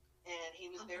prison, and he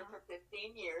was there for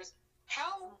 15 years.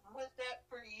 How was that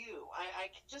for you? I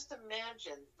can just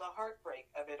imagine the heartbreak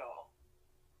of it all.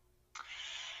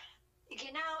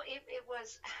 You know, it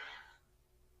was,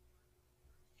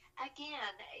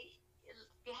 again,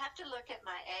 you have to look at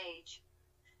my age,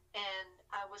 and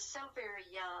I was so very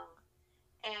young,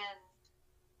 and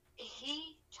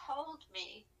he told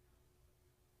me,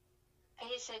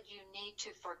 he said, you need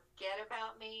to forget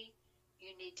about me,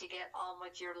 you need to get on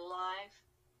with your life,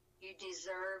 you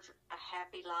deserve a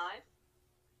happy life,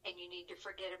 and you need to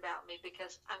forget about me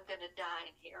because I'm going to die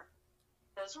in here.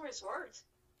 Those were his words.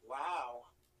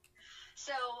 Wow.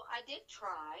 So I did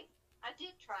try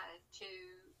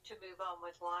to move on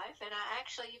with life, and I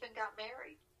actually even got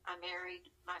married. I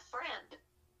married my friend,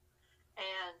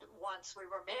 and once we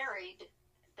were married,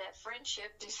 that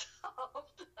friendship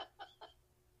dissolved.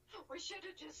 We should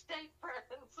have just stayed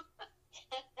friends.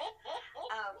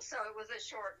 So it was a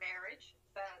short marriage,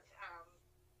 but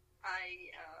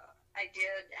I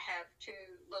did have 2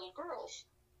 little girls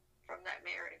from that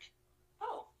marriage.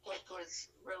 Oh, which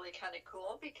was really kind of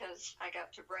cool because I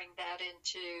got to bring that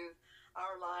into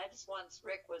our lives once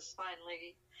Rick was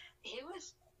finally,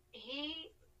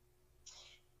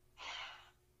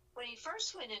 when he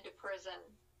first went into prison,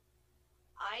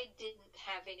 I didn't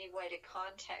have any way to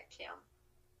contact him.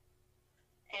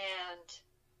 And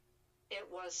it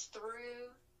was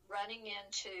through running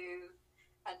into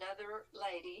another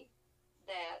lady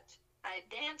that I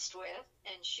danced with,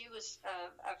 and she was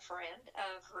a friend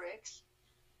of Rick's,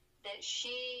 that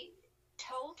she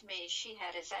told me she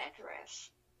had his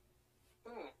address.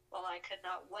 Well, I could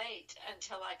not wait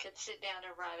until I could sit down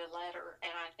and write a letter, and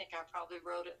I think I probably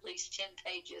wrote at least 10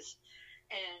 pages,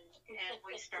 and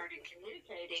we started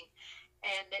communicating,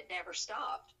 and it never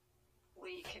stopped.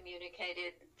 We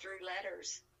communicated through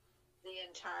letters the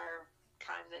entire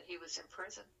time that he was in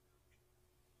prison.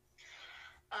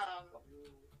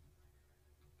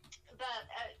 But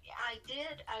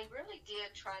I really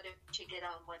did try to get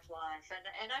on with life,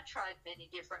 and I tried many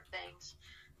different things,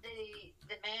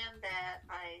 the man that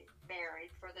I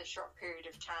married for the short period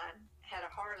of time had a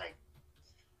Harley,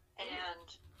 and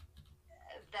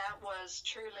that was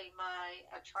truly my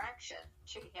attraction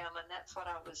to him, and that's what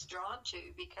I was drawn to,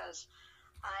 because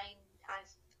I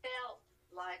felt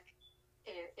like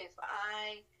if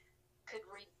I could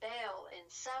rebel in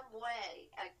some way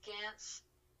against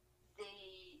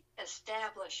the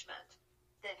establishment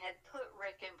that had put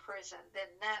Rick in prison, then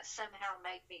that somehow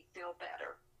made me feel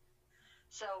better.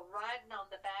 So riding on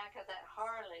the back of that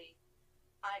Harley,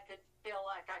 I could feel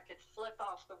like I could flip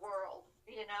off the world,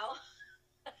 you know?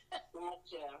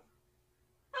 Gotcha.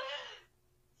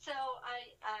 So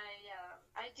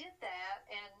I did that,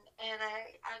 and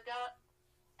I got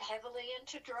heavily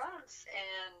into drugs,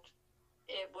 and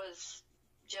it was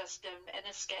just an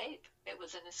escape. It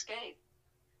was an escape.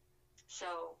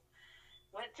 So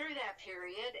went through that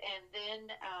period, and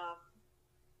then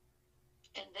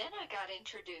I got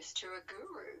introduced to a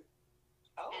guru,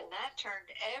 and that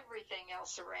turned everything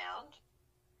else around,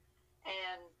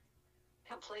 and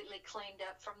completely cleaned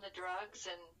up from the drugs,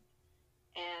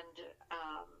 and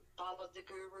followed the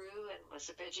guru, and was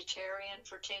a vegetarian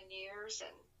for 10 years,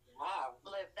 and Wow.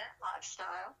 lived that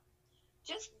lifestyle.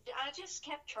 I just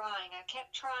kept trying. I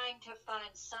kept trying to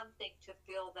find something to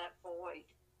fill that void.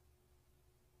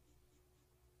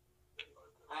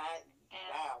 And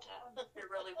Wow. there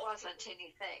really wasn't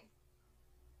anything.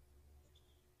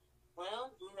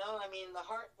 Well, I mean, the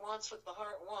heart wants what the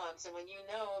heart wants, and when you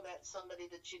know that's somebody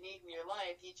that you need in your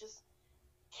life, you just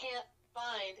can't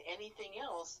find anything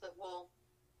else that will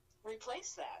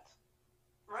replace that.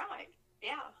 Right.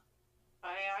 Yeah.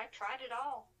 I tried it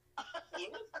all.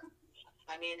 Yeah.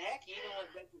 I mean, heck, even with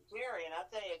vegetarian, I'll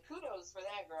tell you, kudos for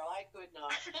that, girl. I could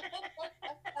not.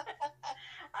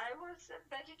 I was a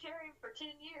vegetarian for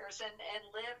 10 years and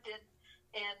lived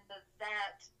in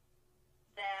that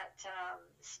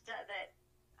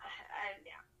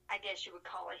I guess you would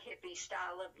call a hippie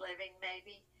style of living,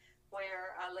 maybe,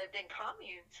 where I lived in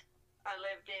communes. I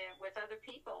lived with other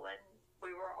people, and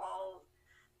we were all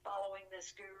following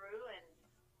this guru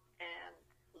and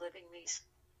living these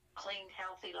clean,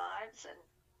 healthy lives. And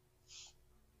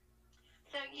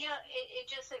so, yeah,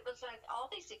 it was like all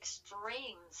these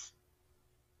extremes,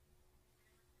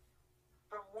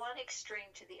 from one extreme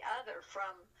to the other,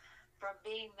 from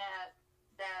being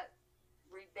that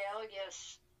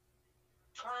rebellious,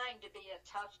 trying to be a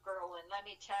tough girl, and let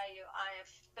me tell you, I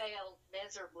have failed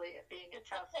miserably at being a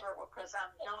tough girl, because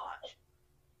I'm not.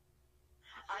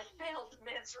 I failed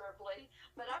miserably,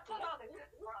 but I put on a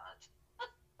good front.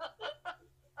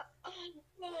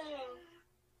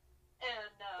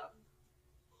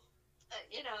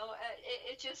 And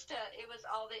it was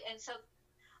all and so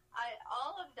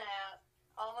all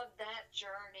of that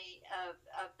journey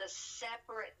of the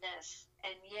separateness,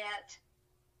 and yet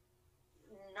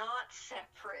not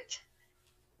separate,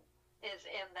 is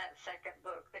in that second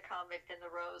book, The Convict and the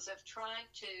Rose, of trying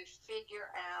to figure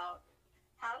out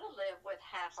how to live with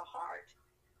half a heart.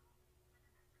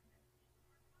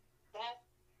 That,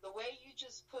 the way you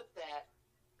just put that,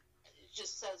 it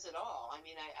just says it all. I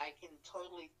mean, I can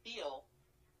totally feel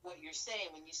what you're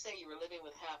saying. When you say you were living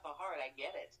with half a heart, I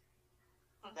get it.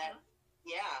 Mm-hmm. That,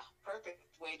 yeah, perfect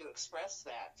way to express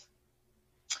that.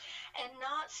 And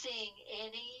not seeing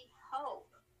any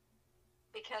hope,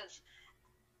 because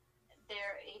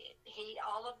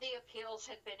all of the appeals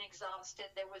had been exhausted.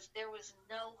 There was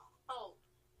no hope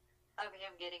of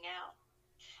him getting out.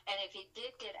 And if he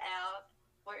did get out,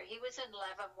 where he was in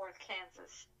Leavenworth,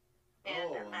 Kansas,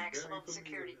 in a maximum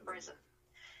security prison.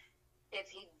 If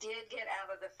he did get out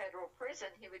of the federal prison,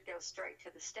 he would go straight to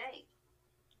the state.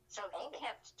 So he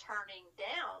kept turning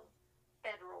down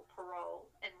federal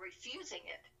parole and refusing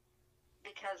it,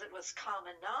 because it was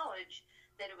common knowledge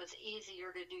that it was easier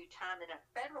to do time in a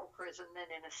federal prison than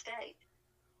in a state.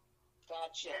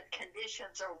 Gotcha. That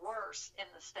conditions are worse in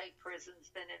the state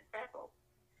prisons than in federal.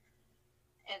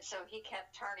 And so he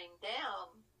kept turning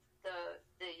down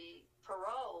the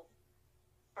parole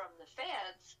from the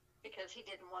feds because he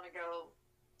didn't want to go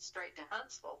straight to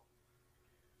Huntsville.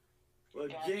 Well,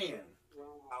 Gotcha. Jan,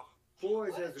 Wow.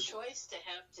 Forrest What a has a choice to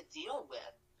have to deal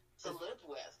with, to live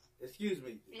with. excuse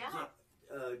me, Yeah.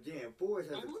 Jan, Forrest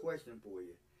has a question for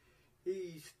you.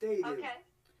 He stated, Okay.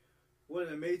 "What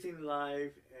an amazing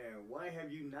life, and why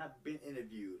have you not been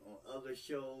interviewed on other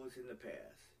shows in the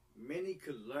past? Many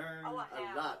could learn Oh, I a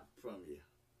have. lot from you."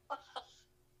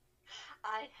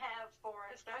 I have,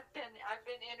 Forrest. I've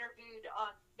been interviewed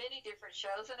on many different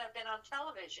shows, and I've been on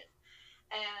television.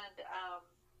 And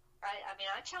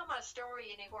I tell my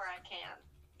story anywhere I can.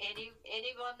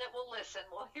 Anyone that will listen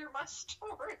will hear my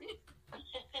story.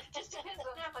 Just depends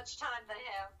on how much much time they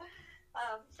have.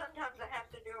 Sometimes I have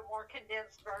to do a more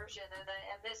condensed version,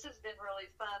 and this has been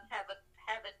really fun having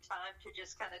time to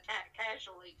just kind of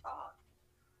casually talk.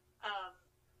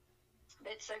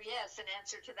 But so yes, in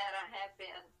answer to that, I have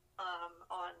been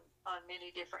on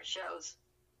many different shows.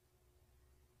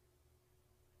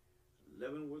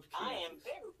 Leavenworth, I Kansas. am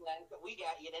very glad that we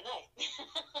got you tonight.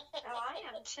 Oh, I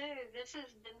am too. This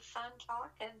has been fun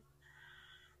talking.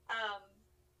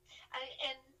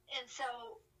 And so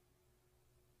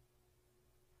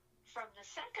from the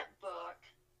second book,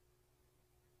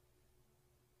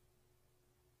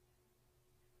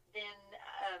 then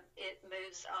it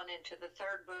moves on into the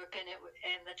third book, and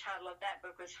the title of that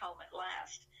book was Home at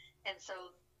Last. And so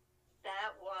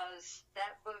that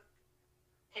book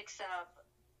picks up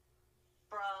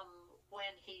from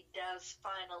when he does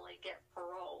finally get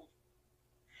paroled.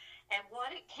 And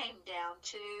what it came down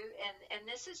to, and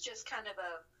this is just kind of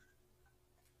a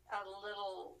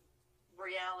little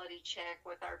reality check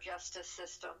with our justice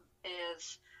system,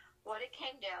 is what it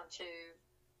came down to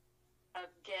of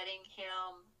getting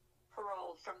him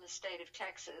paroled from the state of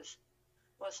Texas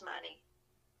was money.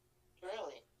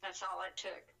 Really? That's all it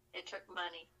took. It took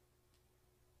money.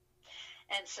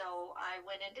 And so I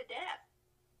went into debt.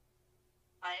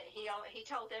 He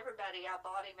told everybody I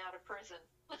bought him out of prison.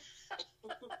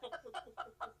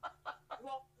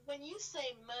 Well, when you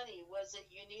say money, was it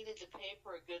you needed to pay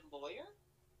for a good lawyer?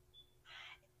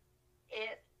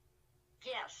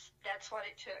 Yes, that's what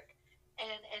it took.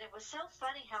 And it was so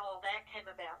funny how all that came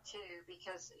about too,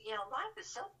 because life is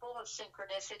so full of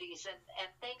synchronicities and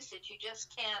things that you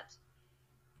just can't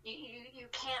you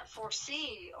can't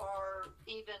foresee or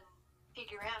even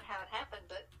figure out how it happened.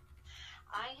 But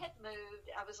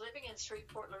I was living in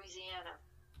Shreveport, Louisiana,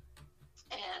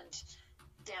 and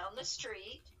down the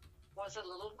street was a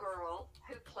little girl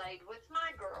who played with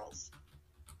my girls,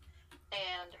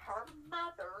 and her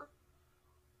mother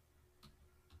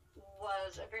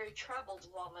was a very troubled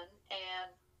woman,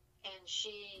 and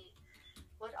she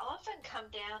would often come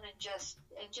down and just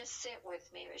sit with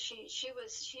me. She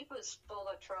was full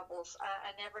of troubles.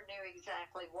 I never knew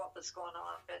exactly what was going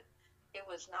on, but it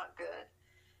was not good.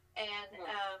 And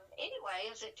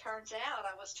anyway, as it turns out,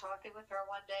 I was talking with her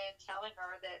one day and telling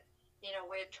her that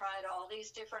we had tried all these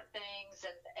different things,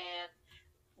 and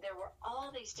there were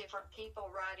all these different people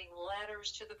writing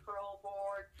letters to the parole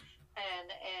board,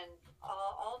 and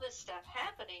all this stuff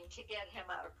happening to get him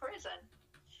out of prison.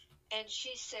 And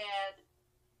she said,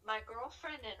 my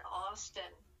girlfriend in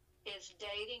Austin is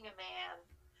dating a man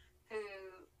who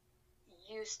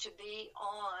used to be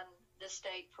on the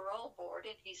state parole board,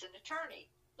 and he's an attorney.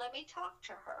 Let me talk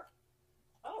to her.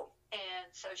 Oh,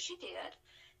 and so she did.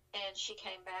 And she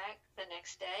came back the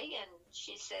next day, and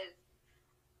she said,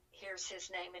 here's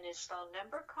his name and his phone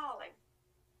number, call him.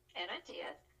 And I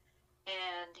did.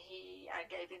 And I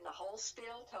gave him the whole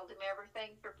spiel, told him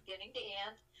everything from beginning to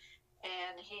end.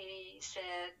 And he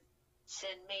said,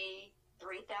 send me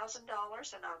 $3,000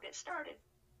 and I'll get started.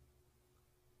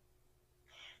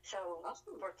 So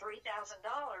for $3,000,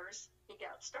 he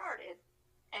got started.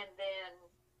 And then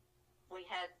we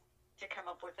had to come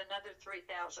up with another $3,000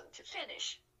 to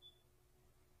finish.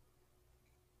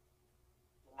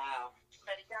 Wow.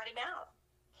 But he got him out.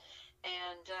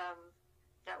 And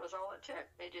that was all it took.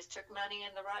 They just took money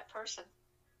and the right person.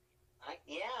 I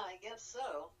guess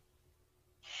so.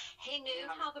 He knew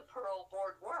how the parole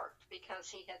board worked because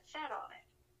he had sat on it.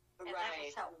 And right. that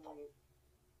was helpful.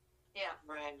 Yeah.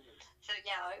 Right. So,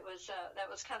 it was that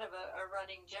was kind of a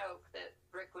running joke that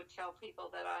Rick would tell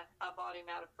people that I bought him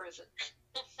out of prison.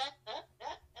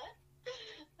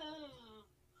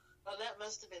 Well, that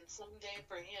must have been some day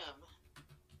for him.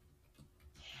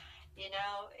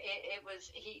 It was,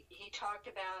 he talked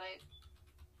about it,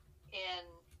 and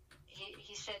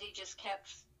he said he just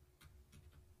kept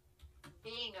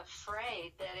being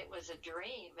afraid that it was a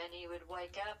dream, and he would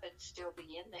wake up and still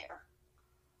be in there.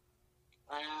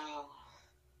 Wow.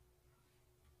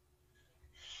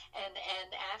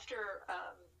 And after,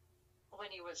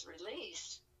 when he was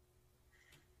released,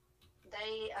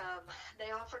 they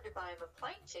offered to buy him a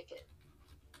plane ticket.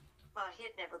 Well, he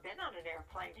had never been on an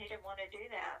airplane. He didn't want to do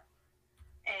that.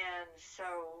 And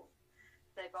so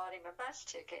they bought him a bus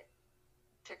ticket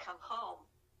to come home.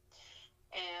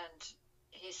 And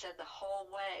he said the whole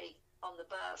way on the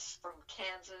bus from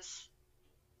Kansas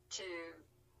to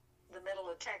the middle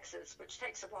of Texas, which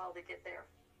takes a while to get there,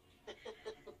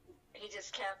 he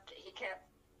kept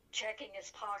checking his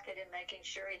pocket and making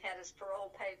sure he had his parole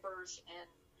papers,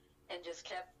 and just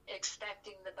kept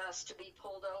expecting the bus to be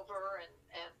pulled over and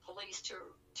police to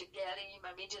get him.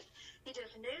 I mean, he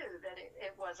just knew that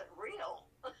it wasn't real,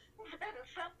 that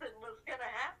something was going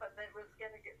to happen.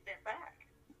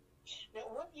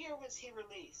 was he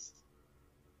released?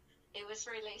 He was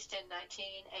released in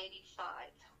 1985.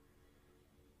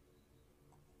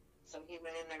 So he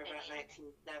went in there about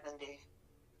 1970.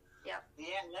 Yep.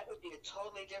 Yeah, and that would be a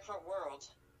totally different world.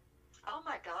 Oh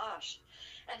my gosh.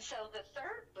 And so the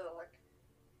third book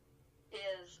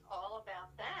is all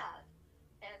about that,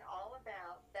 and all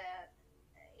about that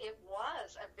it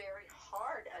was a very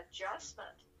hard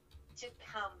adjustment to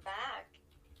come back.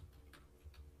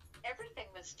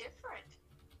 Everything was different.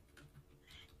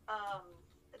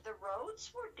 The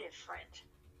roads were different.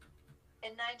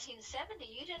 In 1970,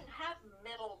 you didn't have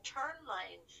middle turn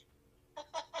lanes.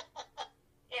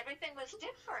 Everything was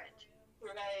different.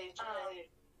 Right, right.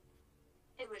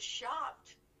 It was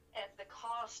shocked at the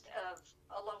cost of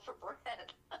a loaf of bread.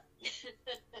 It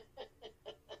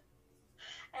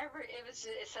was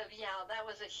so yeah, that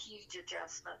was a huge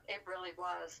adjustment. It really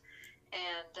was,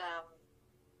 and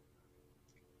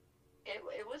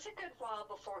it was a good while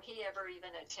before he ever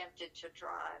even attempted to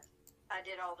drive. I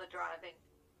did all the driving.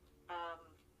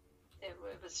 It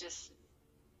was just,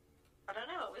 I don't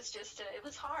know. It was just it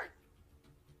was hard.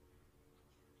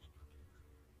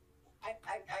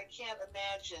 I can't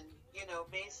imagine,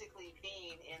 basically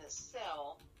being in a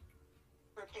cell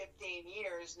for 15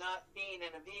 years, not being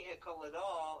in a vehicle at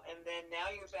all, and then now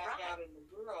you're back out in the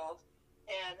world,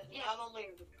 and not only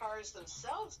are the cars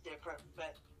themselves different,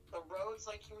 but the roads,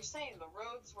 like you were saying, the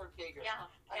roads were bigger. Yeah,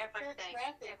 everything.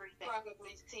 Traffic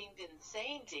probably seemed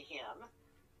insane to him.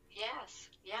 Yes,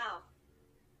 yeah,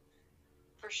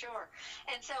 for sure.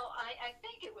 And so I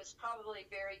think it was probably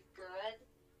very good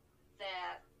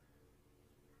that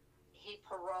he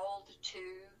paroled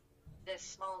to this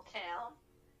small town.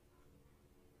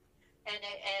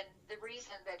 And the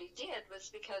reason that he did was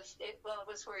because it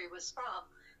was where he was from,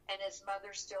 and his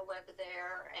mother still lived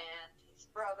there, and his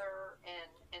brother,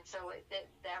 and so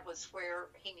that was where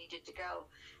he needed to go,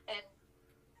 and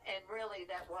really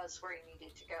that was where he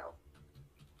needed to go.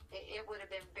 It would have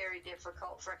been very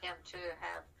difficult for him to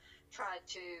have tried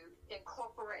to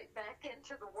incorporate back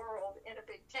into the world in a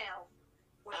big town.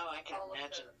 With I can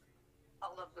imagine.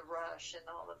 All of the rush and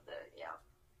all of the,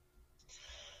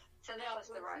 So that was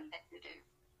the right thing to do.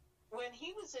 When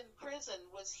he was in prison,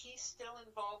 was he still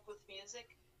involved with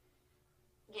music?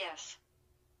 Yes.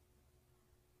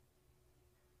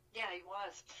 Yeah, he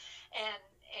was. And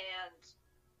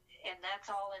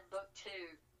that's all in book 2.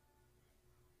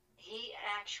 He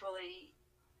actually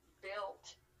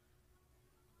built,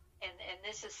 and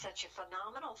this is such a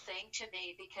phenomenal thing to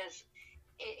me, because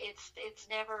it's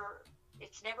never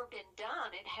been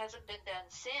done. It hasn't been done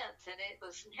since, and it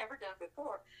was never done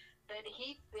before. But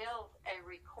he built a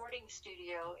recording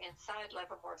studio inside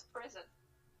Leavenworth Prison.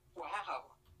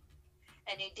 Wow.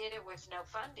 And he did it with no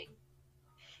funding.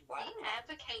 Wow. He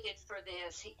advocated for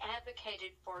this. He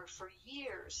advocated for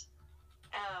years,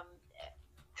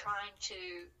 trying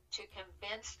to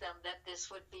convince them that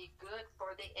this would be good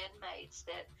for the inmates,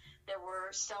 that there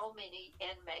were so many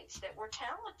inmates that were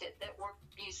talented, that were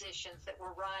musicians, that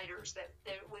were writers, that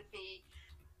it would be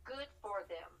good for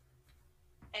them.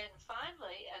 And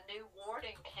finally, a new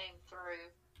warden came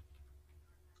through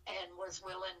and was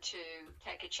willing to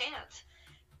take a chance.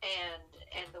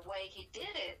 And the way he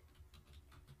did it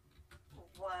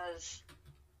was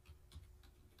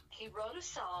he wrote a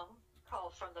song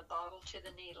called From the Bottle to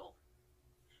the Needle.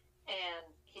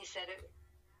 And he said it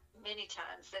many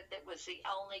times that it was the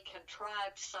only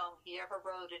contrived song he ever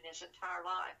wrote in his entire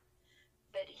life.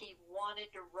 But he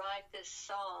wanted to write this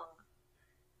song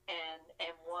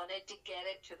and wanted to get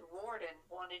it to the warden,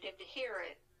 wanted him to hear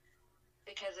it,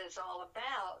 because it's all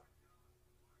about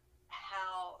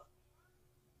how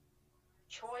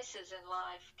choices in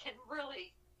life can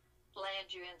really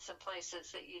land you in some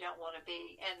places that you don't want to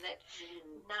be, and that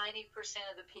 90%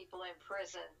 of the people in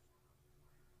prison,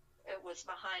 it was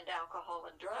behind alcohol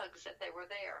and drugs that they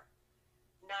were there.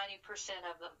 90%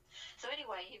 of them. So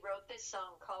anyway, he wrote this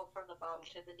song called From the Bottle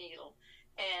to the Needle,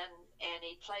 and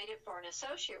he played it for an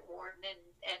associate warden,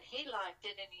 and he liked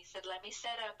it, and he said, let me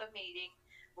set up a meeting,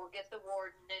 we'll get the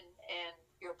warden, and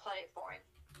you'll play it for him.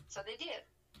 So they did.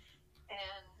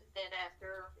 And then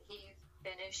after he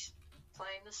finished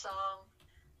playing the song,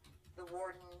 the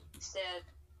warden said,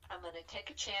 I'm going to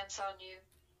take a chance on you.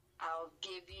 I'll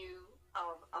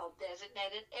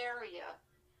designate an area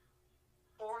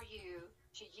for you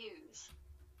to use.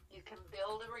 You can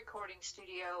build a recording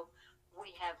studio.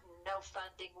 We have no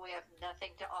funding. We have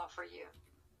nothing to offer you.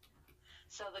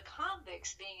 So the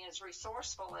convicts, being as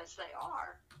resourceful as they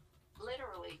are,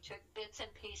 literally took bits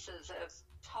and pieces of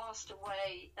tossed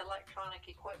away electronic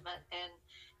equipment and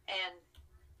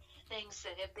things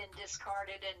that have been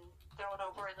discarded and thrown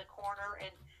over in the corner,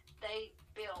 and they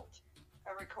built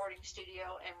a recording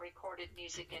studio and recorded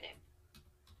music in it.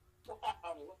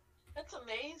 Wow, that's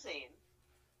amazing.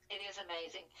 It is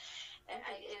amazing.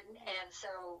 And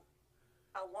so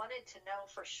I wanted to know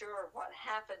for sure what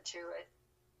happened to it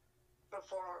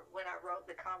before, when I wrote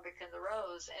The Convict and the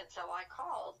Rose. And so I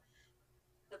called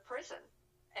the prison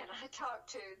and I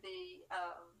talked to the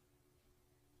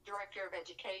Director of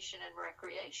Education and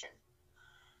Recreation.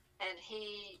 And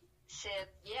he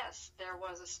said, yes, there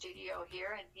was a studio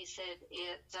here. And he said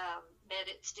it met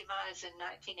its demise in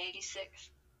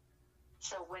 1986.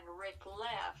 So when Rick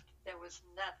left, there was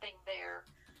nothing there.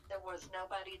 There was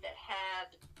nobody that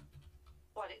had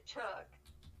what it took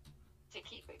to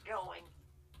keep it going.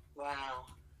 Wow.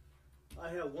 I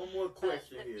have one more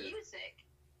question the here. Music.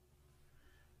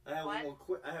 I have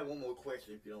What? one more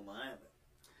question, if you don't mind.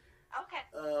 Okay.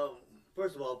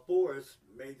 First of all, Boris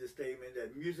made the statement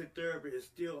that music therapy is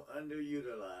still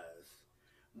underutilized.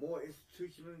 More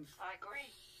institutions I agree.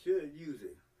 should use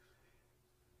it.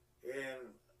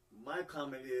 And my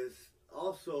comment is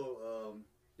also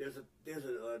there's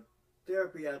a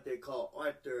therapy out there called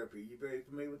art therapy. You very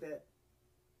familiar with that?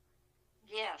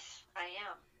 Yes, I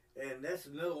am. And that's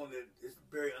another one that is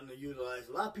very underutilized.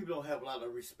 A lot of people don't have a lot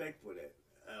of respect for that.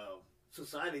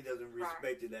 Society doesn't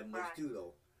respect it that much too,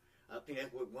 though. I think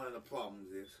that's what one of the problems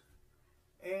is.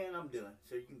 And I'm done,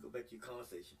 so you can go back to your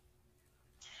conversation.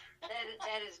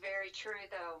 That is very true,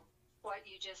 though. What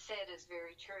you just said is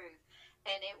very true.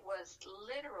 And it was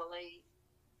literally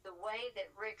the way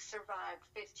that Rick survived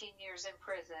 15 years in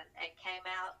prison and came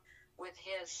out with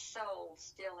his soul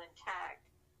still intact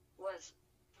was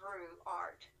through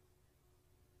art.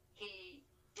 He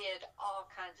did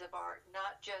all kinds of art,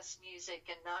 not just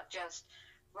music and not just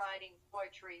writing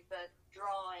poetry, but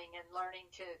drawing and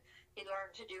he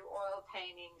learned to do oil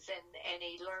paintings and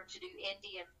he learned to do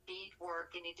Indian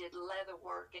beadwork and he did leather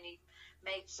work and he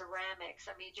made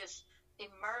ceramics. I mean, he just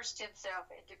immersed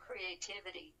himself into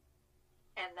creativity.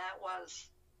 And that was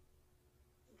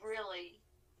really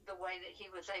the way that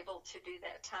he was able to do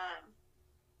that time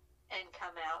and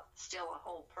come out still a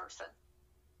whole person.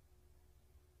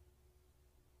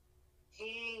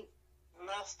 He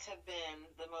must have been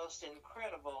the most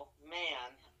incredible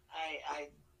man. I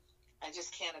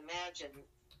just can't imagine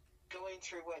going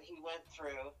through what he went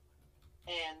through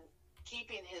and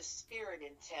keeping his spirit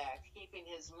intact, keeping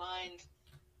his mind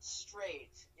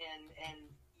straight, and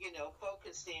you know,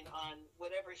 focusing on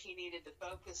whatever he needed to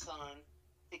focus on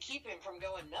to keep him from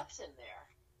going nuts in there.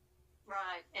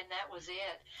 Right, and that was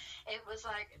it. It was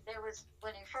like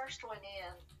when he first went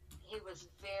in, he was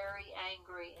very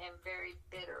angry and very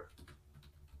bitter.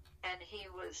 And he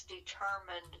was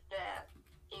determined that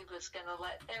he was going to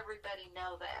let everybody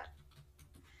know that.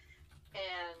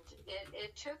 And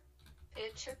it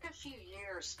took a few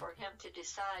years for him to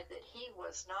decide that he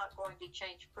was not going to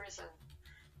change prison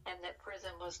and that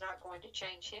prison was not going to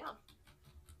change him.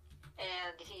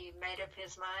 And he made up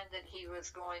his mind that he was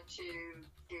going to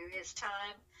do his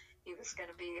time. He was going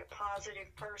to be a positive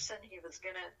person. He was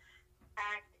going to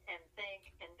act and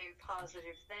think and do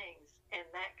positive things. And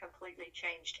that completely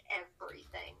changed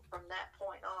everything from that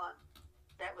point on.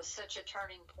 That was such a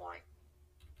turning point.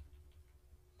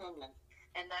 Mm-hmm.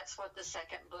 And that's what the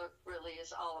second book really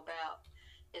is all about,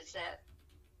 is that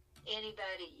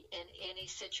anybody in any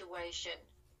situation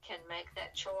can make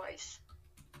that choice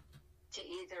to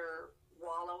either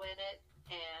wallow in it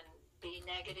and be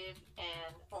negative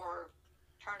or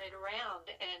turn it around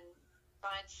and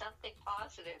find something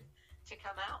positive to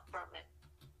come out from it.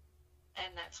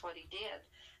 And that's what he did.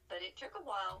 But it took a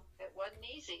while. It wasn't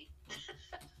easy.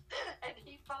 And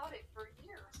he fought it for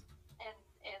years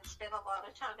and spent a lot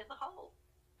of time in the hole.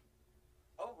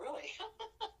 Oh, really?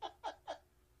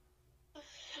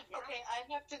 Yeah. Okay, I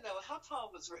have to know, how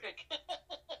tall was Rick?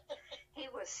 He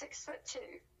was 6'2".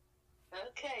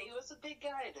 Okay, he was a big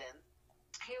guy then.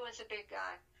 He was a big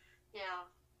guy. Yeah.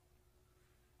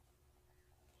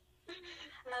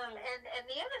 And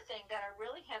the other thing that I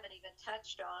really haven't even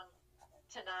touched on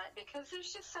tonight, because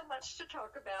there's just so much to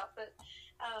talk about, but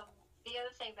the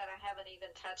other thing that I haven't even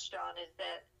touched on is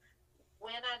that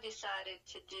when I decided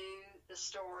to do the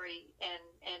story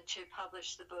and to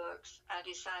publish the books, I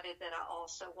decided that I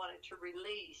also wanted to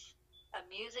release a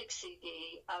music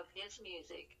CD of his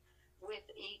music with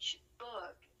each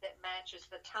book that matches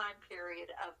the time period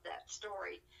of that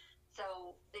story.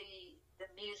 So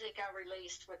the music I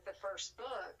released with the first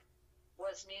book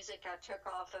was music I took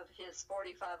off of his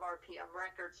 45 RPM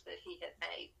records that he had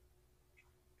made.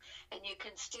 And you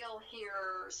can still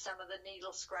hear some of the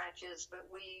needle scratches, but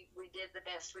we did the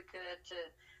best we could to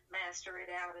master it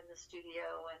out in the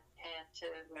studio and to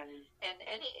and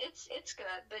it's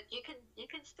good, but you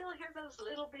can still hear those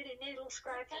little bitty needle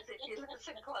scratches if you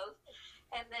listen close.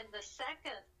 And then the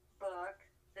second book,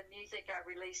 the music I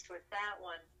released with that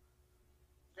one,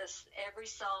 every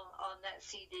song on that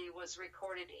CD was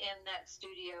recorded in that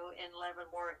studio in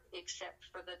Leavenworth except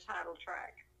for the title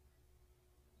track.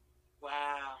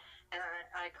 Wow. And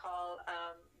I call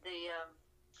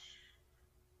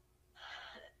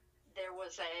there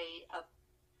was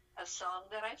a song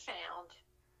that I found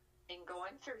in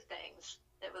going through things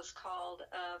that was called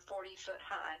 40 Foot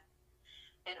High,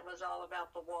 and it was all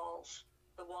about the walls.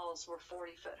 The walls were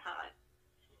 40 foot high.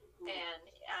 And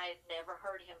I had never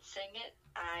heard him sing it.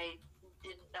 I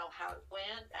didn't know how it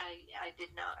went. I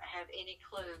did not have any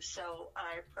clue. So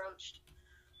I approached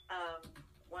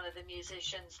one of the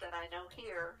musicians that I know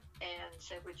here and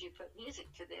said, would you put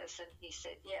music to this? And he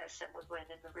said yes, and we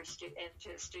went into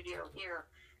a studio here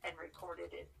and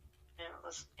recorded it.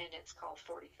 And it's called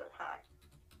 40 Foot High.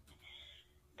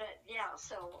 But yeah,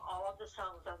 so all of the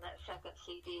songs on that second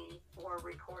CD were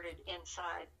recorded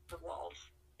inside the walls,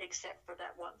 except for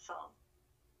that one song.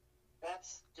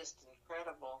 That's just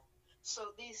incredible.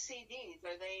 So these CDs,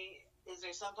 is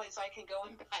there someplace I can go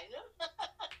and buy them?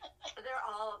 They're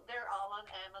all on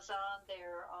Amazon.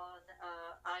 They're on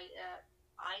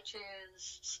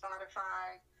iTunes,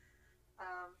 Spotify.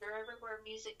 They're everywhere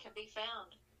music can be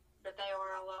found, but they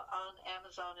are all on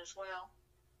Amazon as well.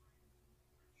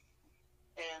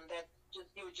 And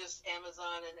you would just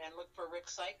Amazon and look for Rick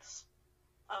Sykes?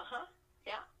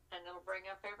 Yeah, and it'll bring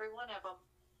up every one of them.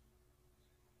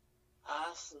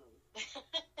 Awesome.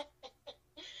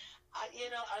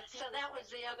 So that was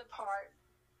the other part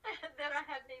that I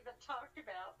hadn't even talked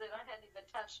about, that I hadn't even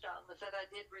touched on, was that I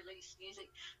did release music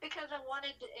because I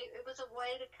wanted to, it was a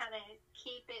way to kind of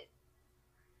keep it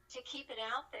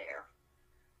out there.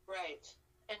 Right.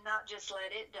 And not just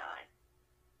let it die.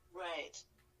 Right.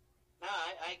 No,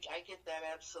 I get that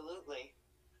absolutely.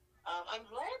 I'm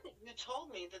glad that you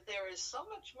told me that there is so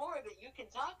much more that you can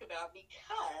talk about,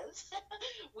 because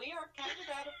we are kind of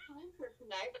out of time for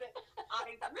tonight, but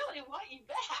I really want you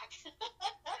back.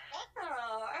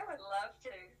 Oh, I would love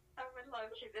to.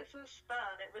 This was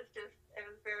fun. It was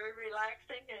very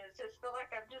relaxing, and it just felt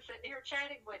like I'm just sitting here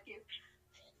chatting with you.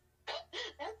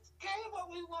 That's kind of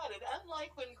what we wanted.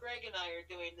 Unlike when Greg and I are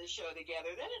doing the show together,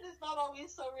 then it is not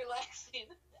always so relaxing.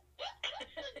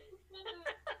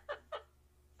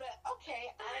 But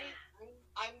okay,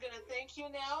 I'm going to thank you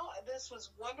now. This was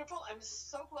wonderful. I'm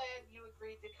so glad you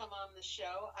agreed to come on the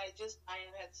show. I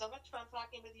have had so much fun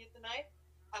talking with you tonight.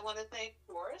 I want to thank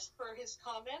Forrest for his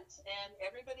comments and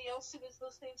everybody else who is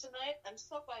listening tonight. I'm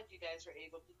so glad you guys are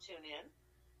able to tune in.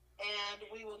 And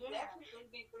we will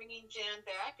definitely be bringing Jan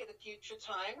back at a future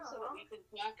time so that we can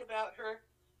talk about her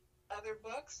other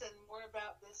books and more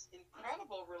about this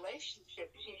incredible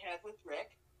relationship she had with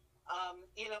Rick.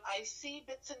 I see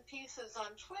bits and pieces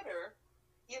on Twitter,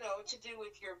 to do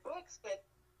with your books, but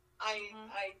I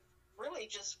really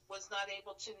just was not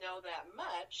able to know that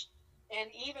much.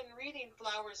 And even reading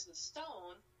Flowers and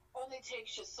Stone only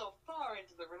takes you so far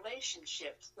into the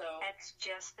relationship. So that's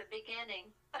just the beginning.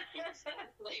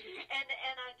 Exactly.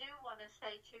 And I do want to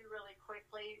say too, really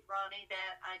quickly, Ronnie,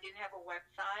 that I do have a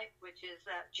website, which is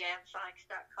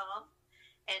jansykes.com.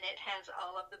 And it has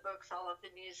all of the books, all of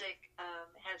the music,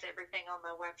 has everything on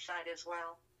my website as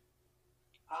well.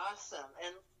 Awesome.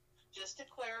 And just to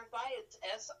clarify, it's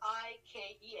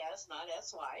S-I-K-E-S, not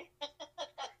S-Y.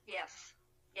 Yes.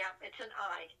 Yeah, it's an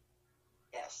I.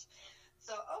 Yes.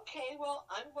 So, okay, well,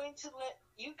 I'm going to let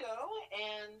you go.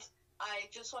 And I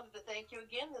just wanted to thank you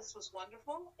again. This was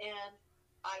wonderful. And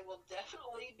I will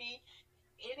definitely be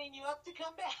hitting you up to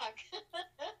come back.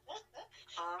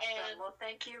 Awesome. Well,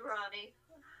 thank you, Ronnie.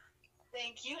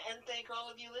 Thank you, and thank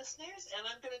all of you listeners. And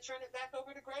I'm going to turn it back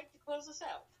over to Greg to close us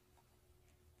out.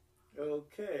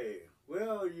 Okay.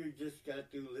 Well, you just got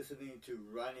through listening to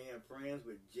Ronnie and Friends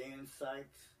with Jan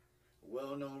Sykes,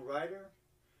 well-known writer.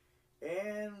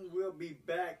 And we'll be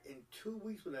back in 2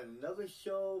 weeks with another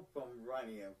show from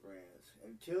Ronnie and Friends.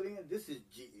 Until then, this is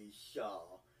G.E.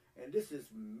 Shaw, and this is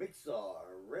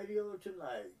Mixar Radio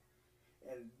Tonight.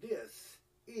 And this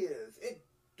is It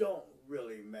Don't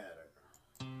Really Matter.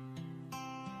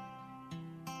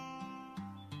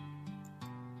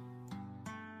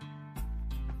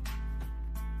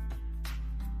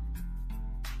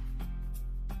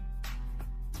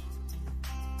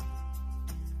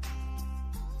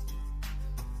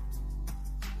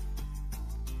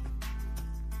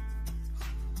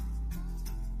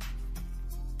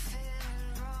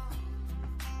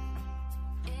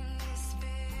 In this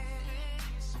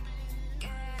spirit,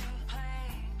 getting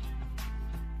played.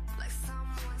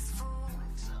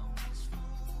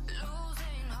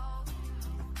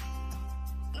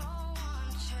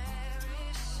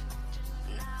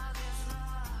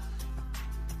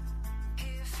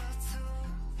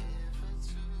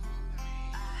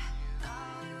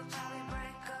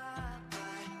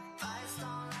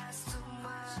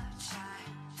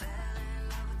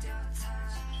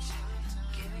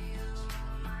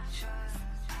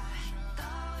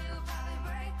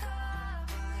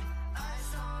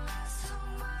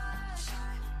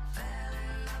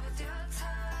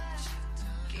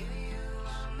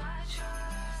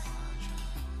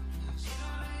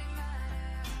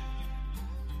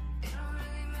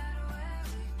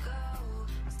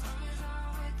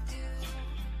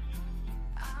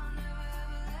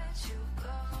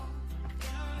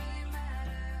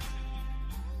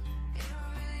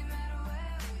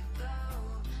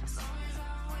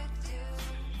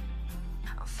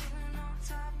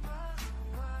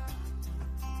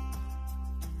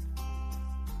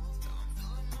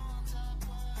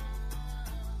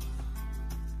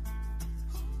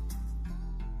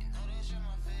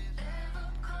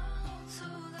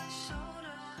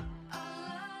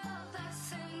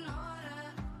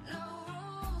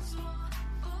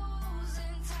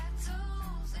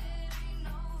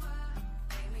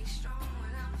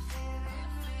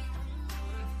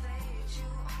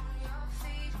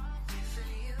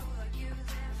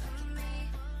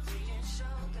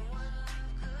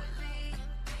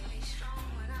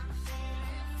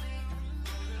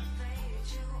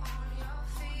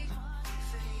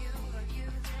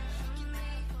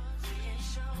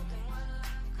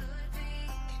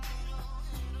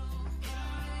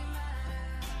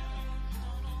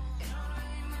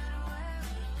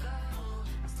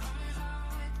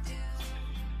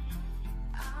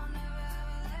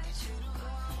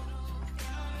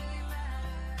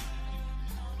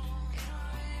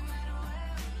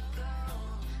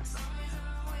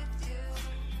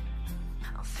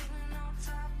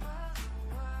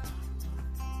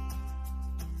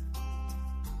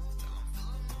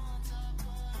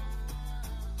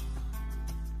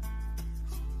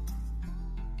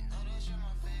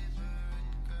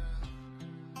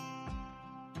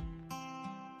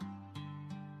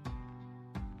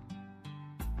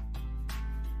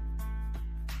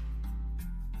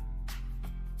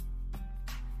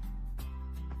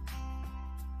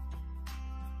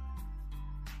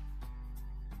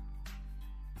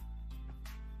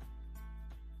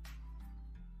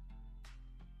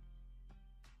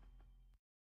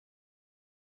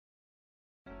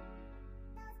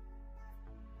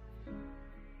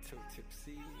 so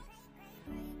tipsy.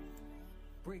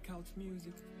 Breakouts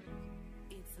music.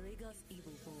 It's Lagos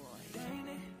Evil Boy.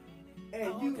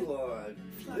 And you are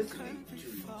listening to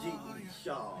G.E.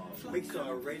 Shaw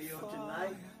Mixar Radio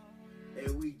tonight.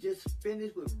 And we just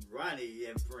finished with Ronnie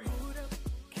and Friends.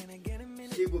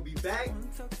 She will be back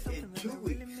in 2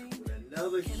 weeks with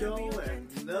another show and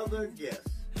another guest.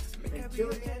 Until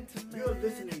then, you're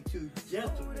listening to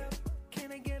Gentlemen to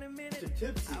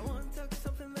Tipsy.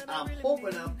 I'm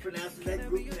hoping I'm pronouncing that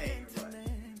group name right.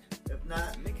 If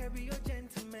not,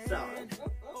 sorry.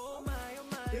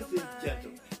 This is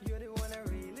Gentlemen.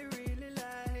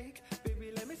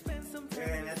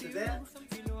 And after that,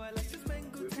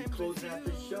 we'll be closing out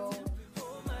the show.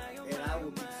 And I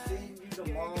will be seeing you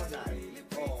tomorrow night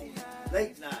on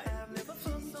Late Night with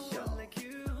G.E. Shaw.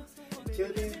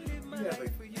 Until then, you have a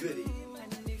good evening.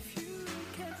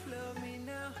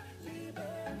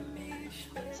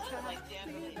 Sounded like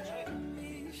Daniel Drake.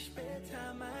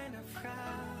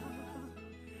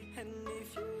 And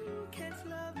if you can't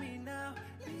love me now,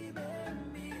 liebe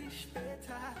mich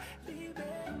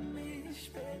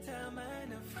später,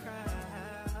 meine Frau.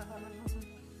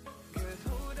 Girl,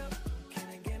 hold up, can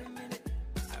I get a minute?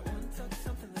 I want to talk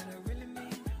something that I really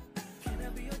mean. Can I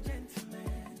be your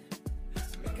gentleman?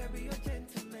 Make I be your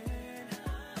gentleman.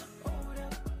 Hold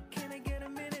up, can I get a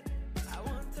minute? I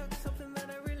want to talk something that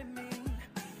I really mean.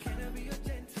 Can I be your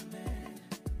gentleman?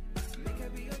 Make I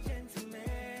be your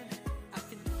gentleman. I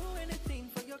can do anything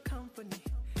for your company,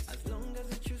 as long as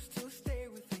you choose to stay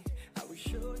with me. I will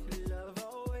show you love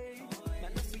always. My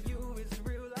love for you is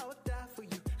real, I would die for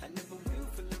you. I never will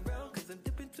feel around, cause I'm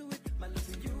deep into it. My love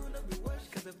for you, not be worse,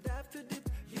 cause I've dived too deep.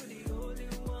 You're the only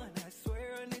one, I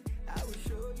swear on it. I will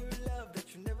show you love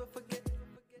that you never forget.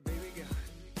 Baby girl,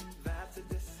 vibe to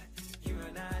this. You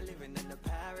and I living in a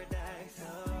paradise.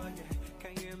 Oh yeah,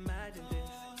 can you imagine this?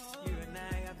 You and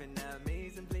I having an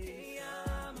amazing place.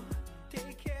 Te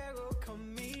quiero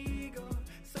conmigo,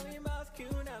 soy más que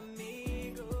un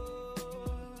amigo.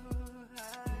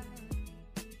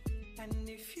 And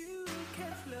if you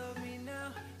can't love me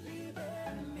now, liebe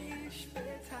mich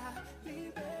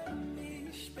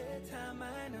später,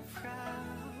 meine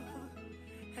Frau.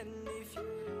 And if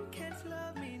you can't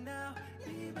love me now,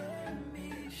 liebe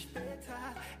mich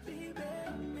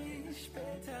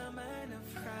später, meine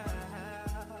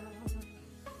Frau.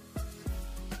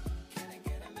 Can I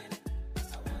get a minute? I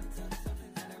want to talk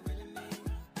something that I really mean.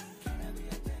 Can I be a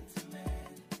gentleman?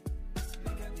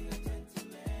 Make I be a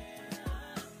gentleman.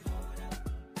 Hold up.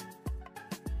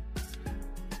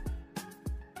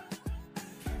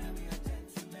 Can I be a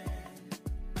gentleman?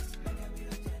 Make I be a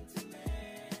gentleman.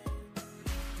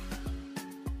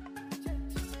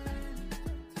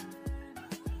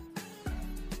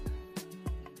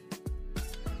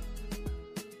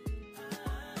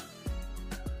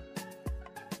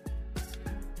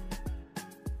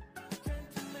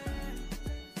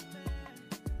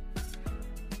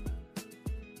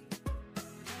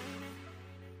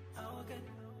 Augen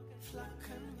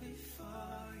flackern wie Feuer.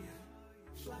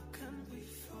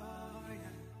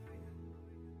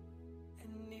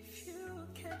 And if you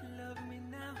can't love me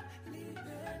now, liebe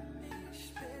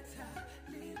mich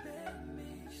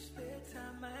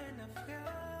später, meine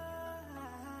Frau.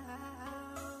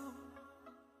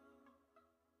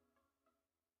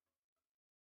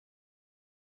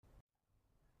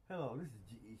 Hello, this is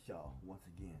G.E. Shaw once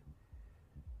again.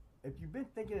 If you've been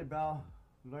thinking about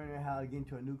learning how to get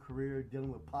into a new career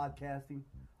dealing with podcasting,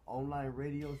 online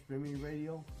radio, streaming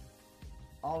radio,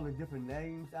 all the different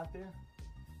names out there,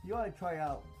 you ought to try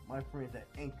out my friends at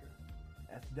Anchor.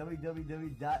 That's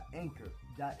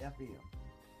www.anchor.fm.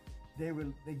 They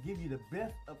give you the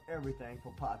best of everything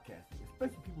for podcasting,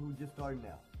 especially people who are just starting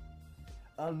out.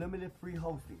 Unlimited free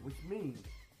hosting, which means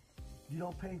you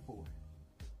don't pay for it.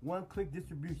 One-click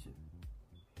distribution.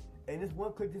 And this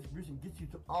one-click distribution gets you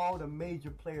to all the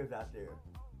major players out there.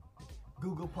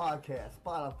 Google Podcasts,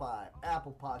 Spotify,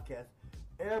 Apple Podcasts,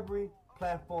 every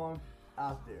platform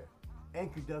out there.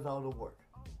 Anchor does all the work.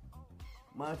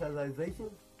 Monetization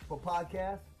for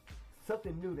podcasts,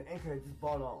 something new that Anchor has just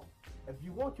brought on. If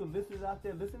you want your listeners out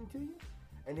there listening to you,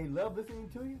 and they love listening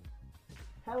to you,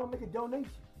 have them make a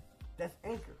donation. That's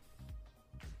Anchor.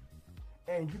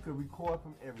 And you can record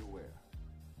from everywhere.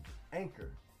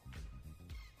 Anchor.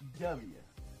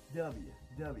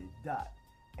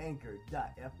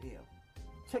 www.anchor.fm.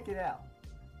 Check it out.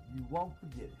 You won't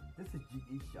forget it. This is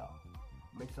G.E. Shaw,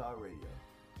 Mixar Radio.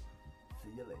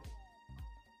 See you later.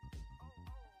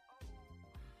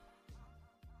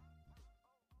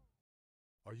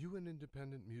 Are you an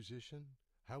independent musician?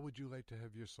 How would you like to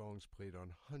have your songs played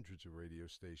on hundreds of radio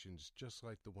stations just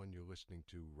like the one you're listening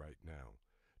to right now?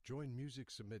 Join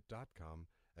MusicSubmit.com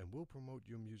and we'll promote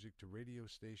your music to radio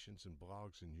stations and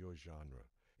blogs in your genre.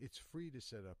 It's free to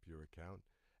set up your account,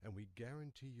 and we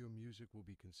guarantee your music will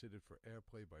be considered for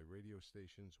airplay by radio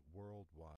stations worldwide.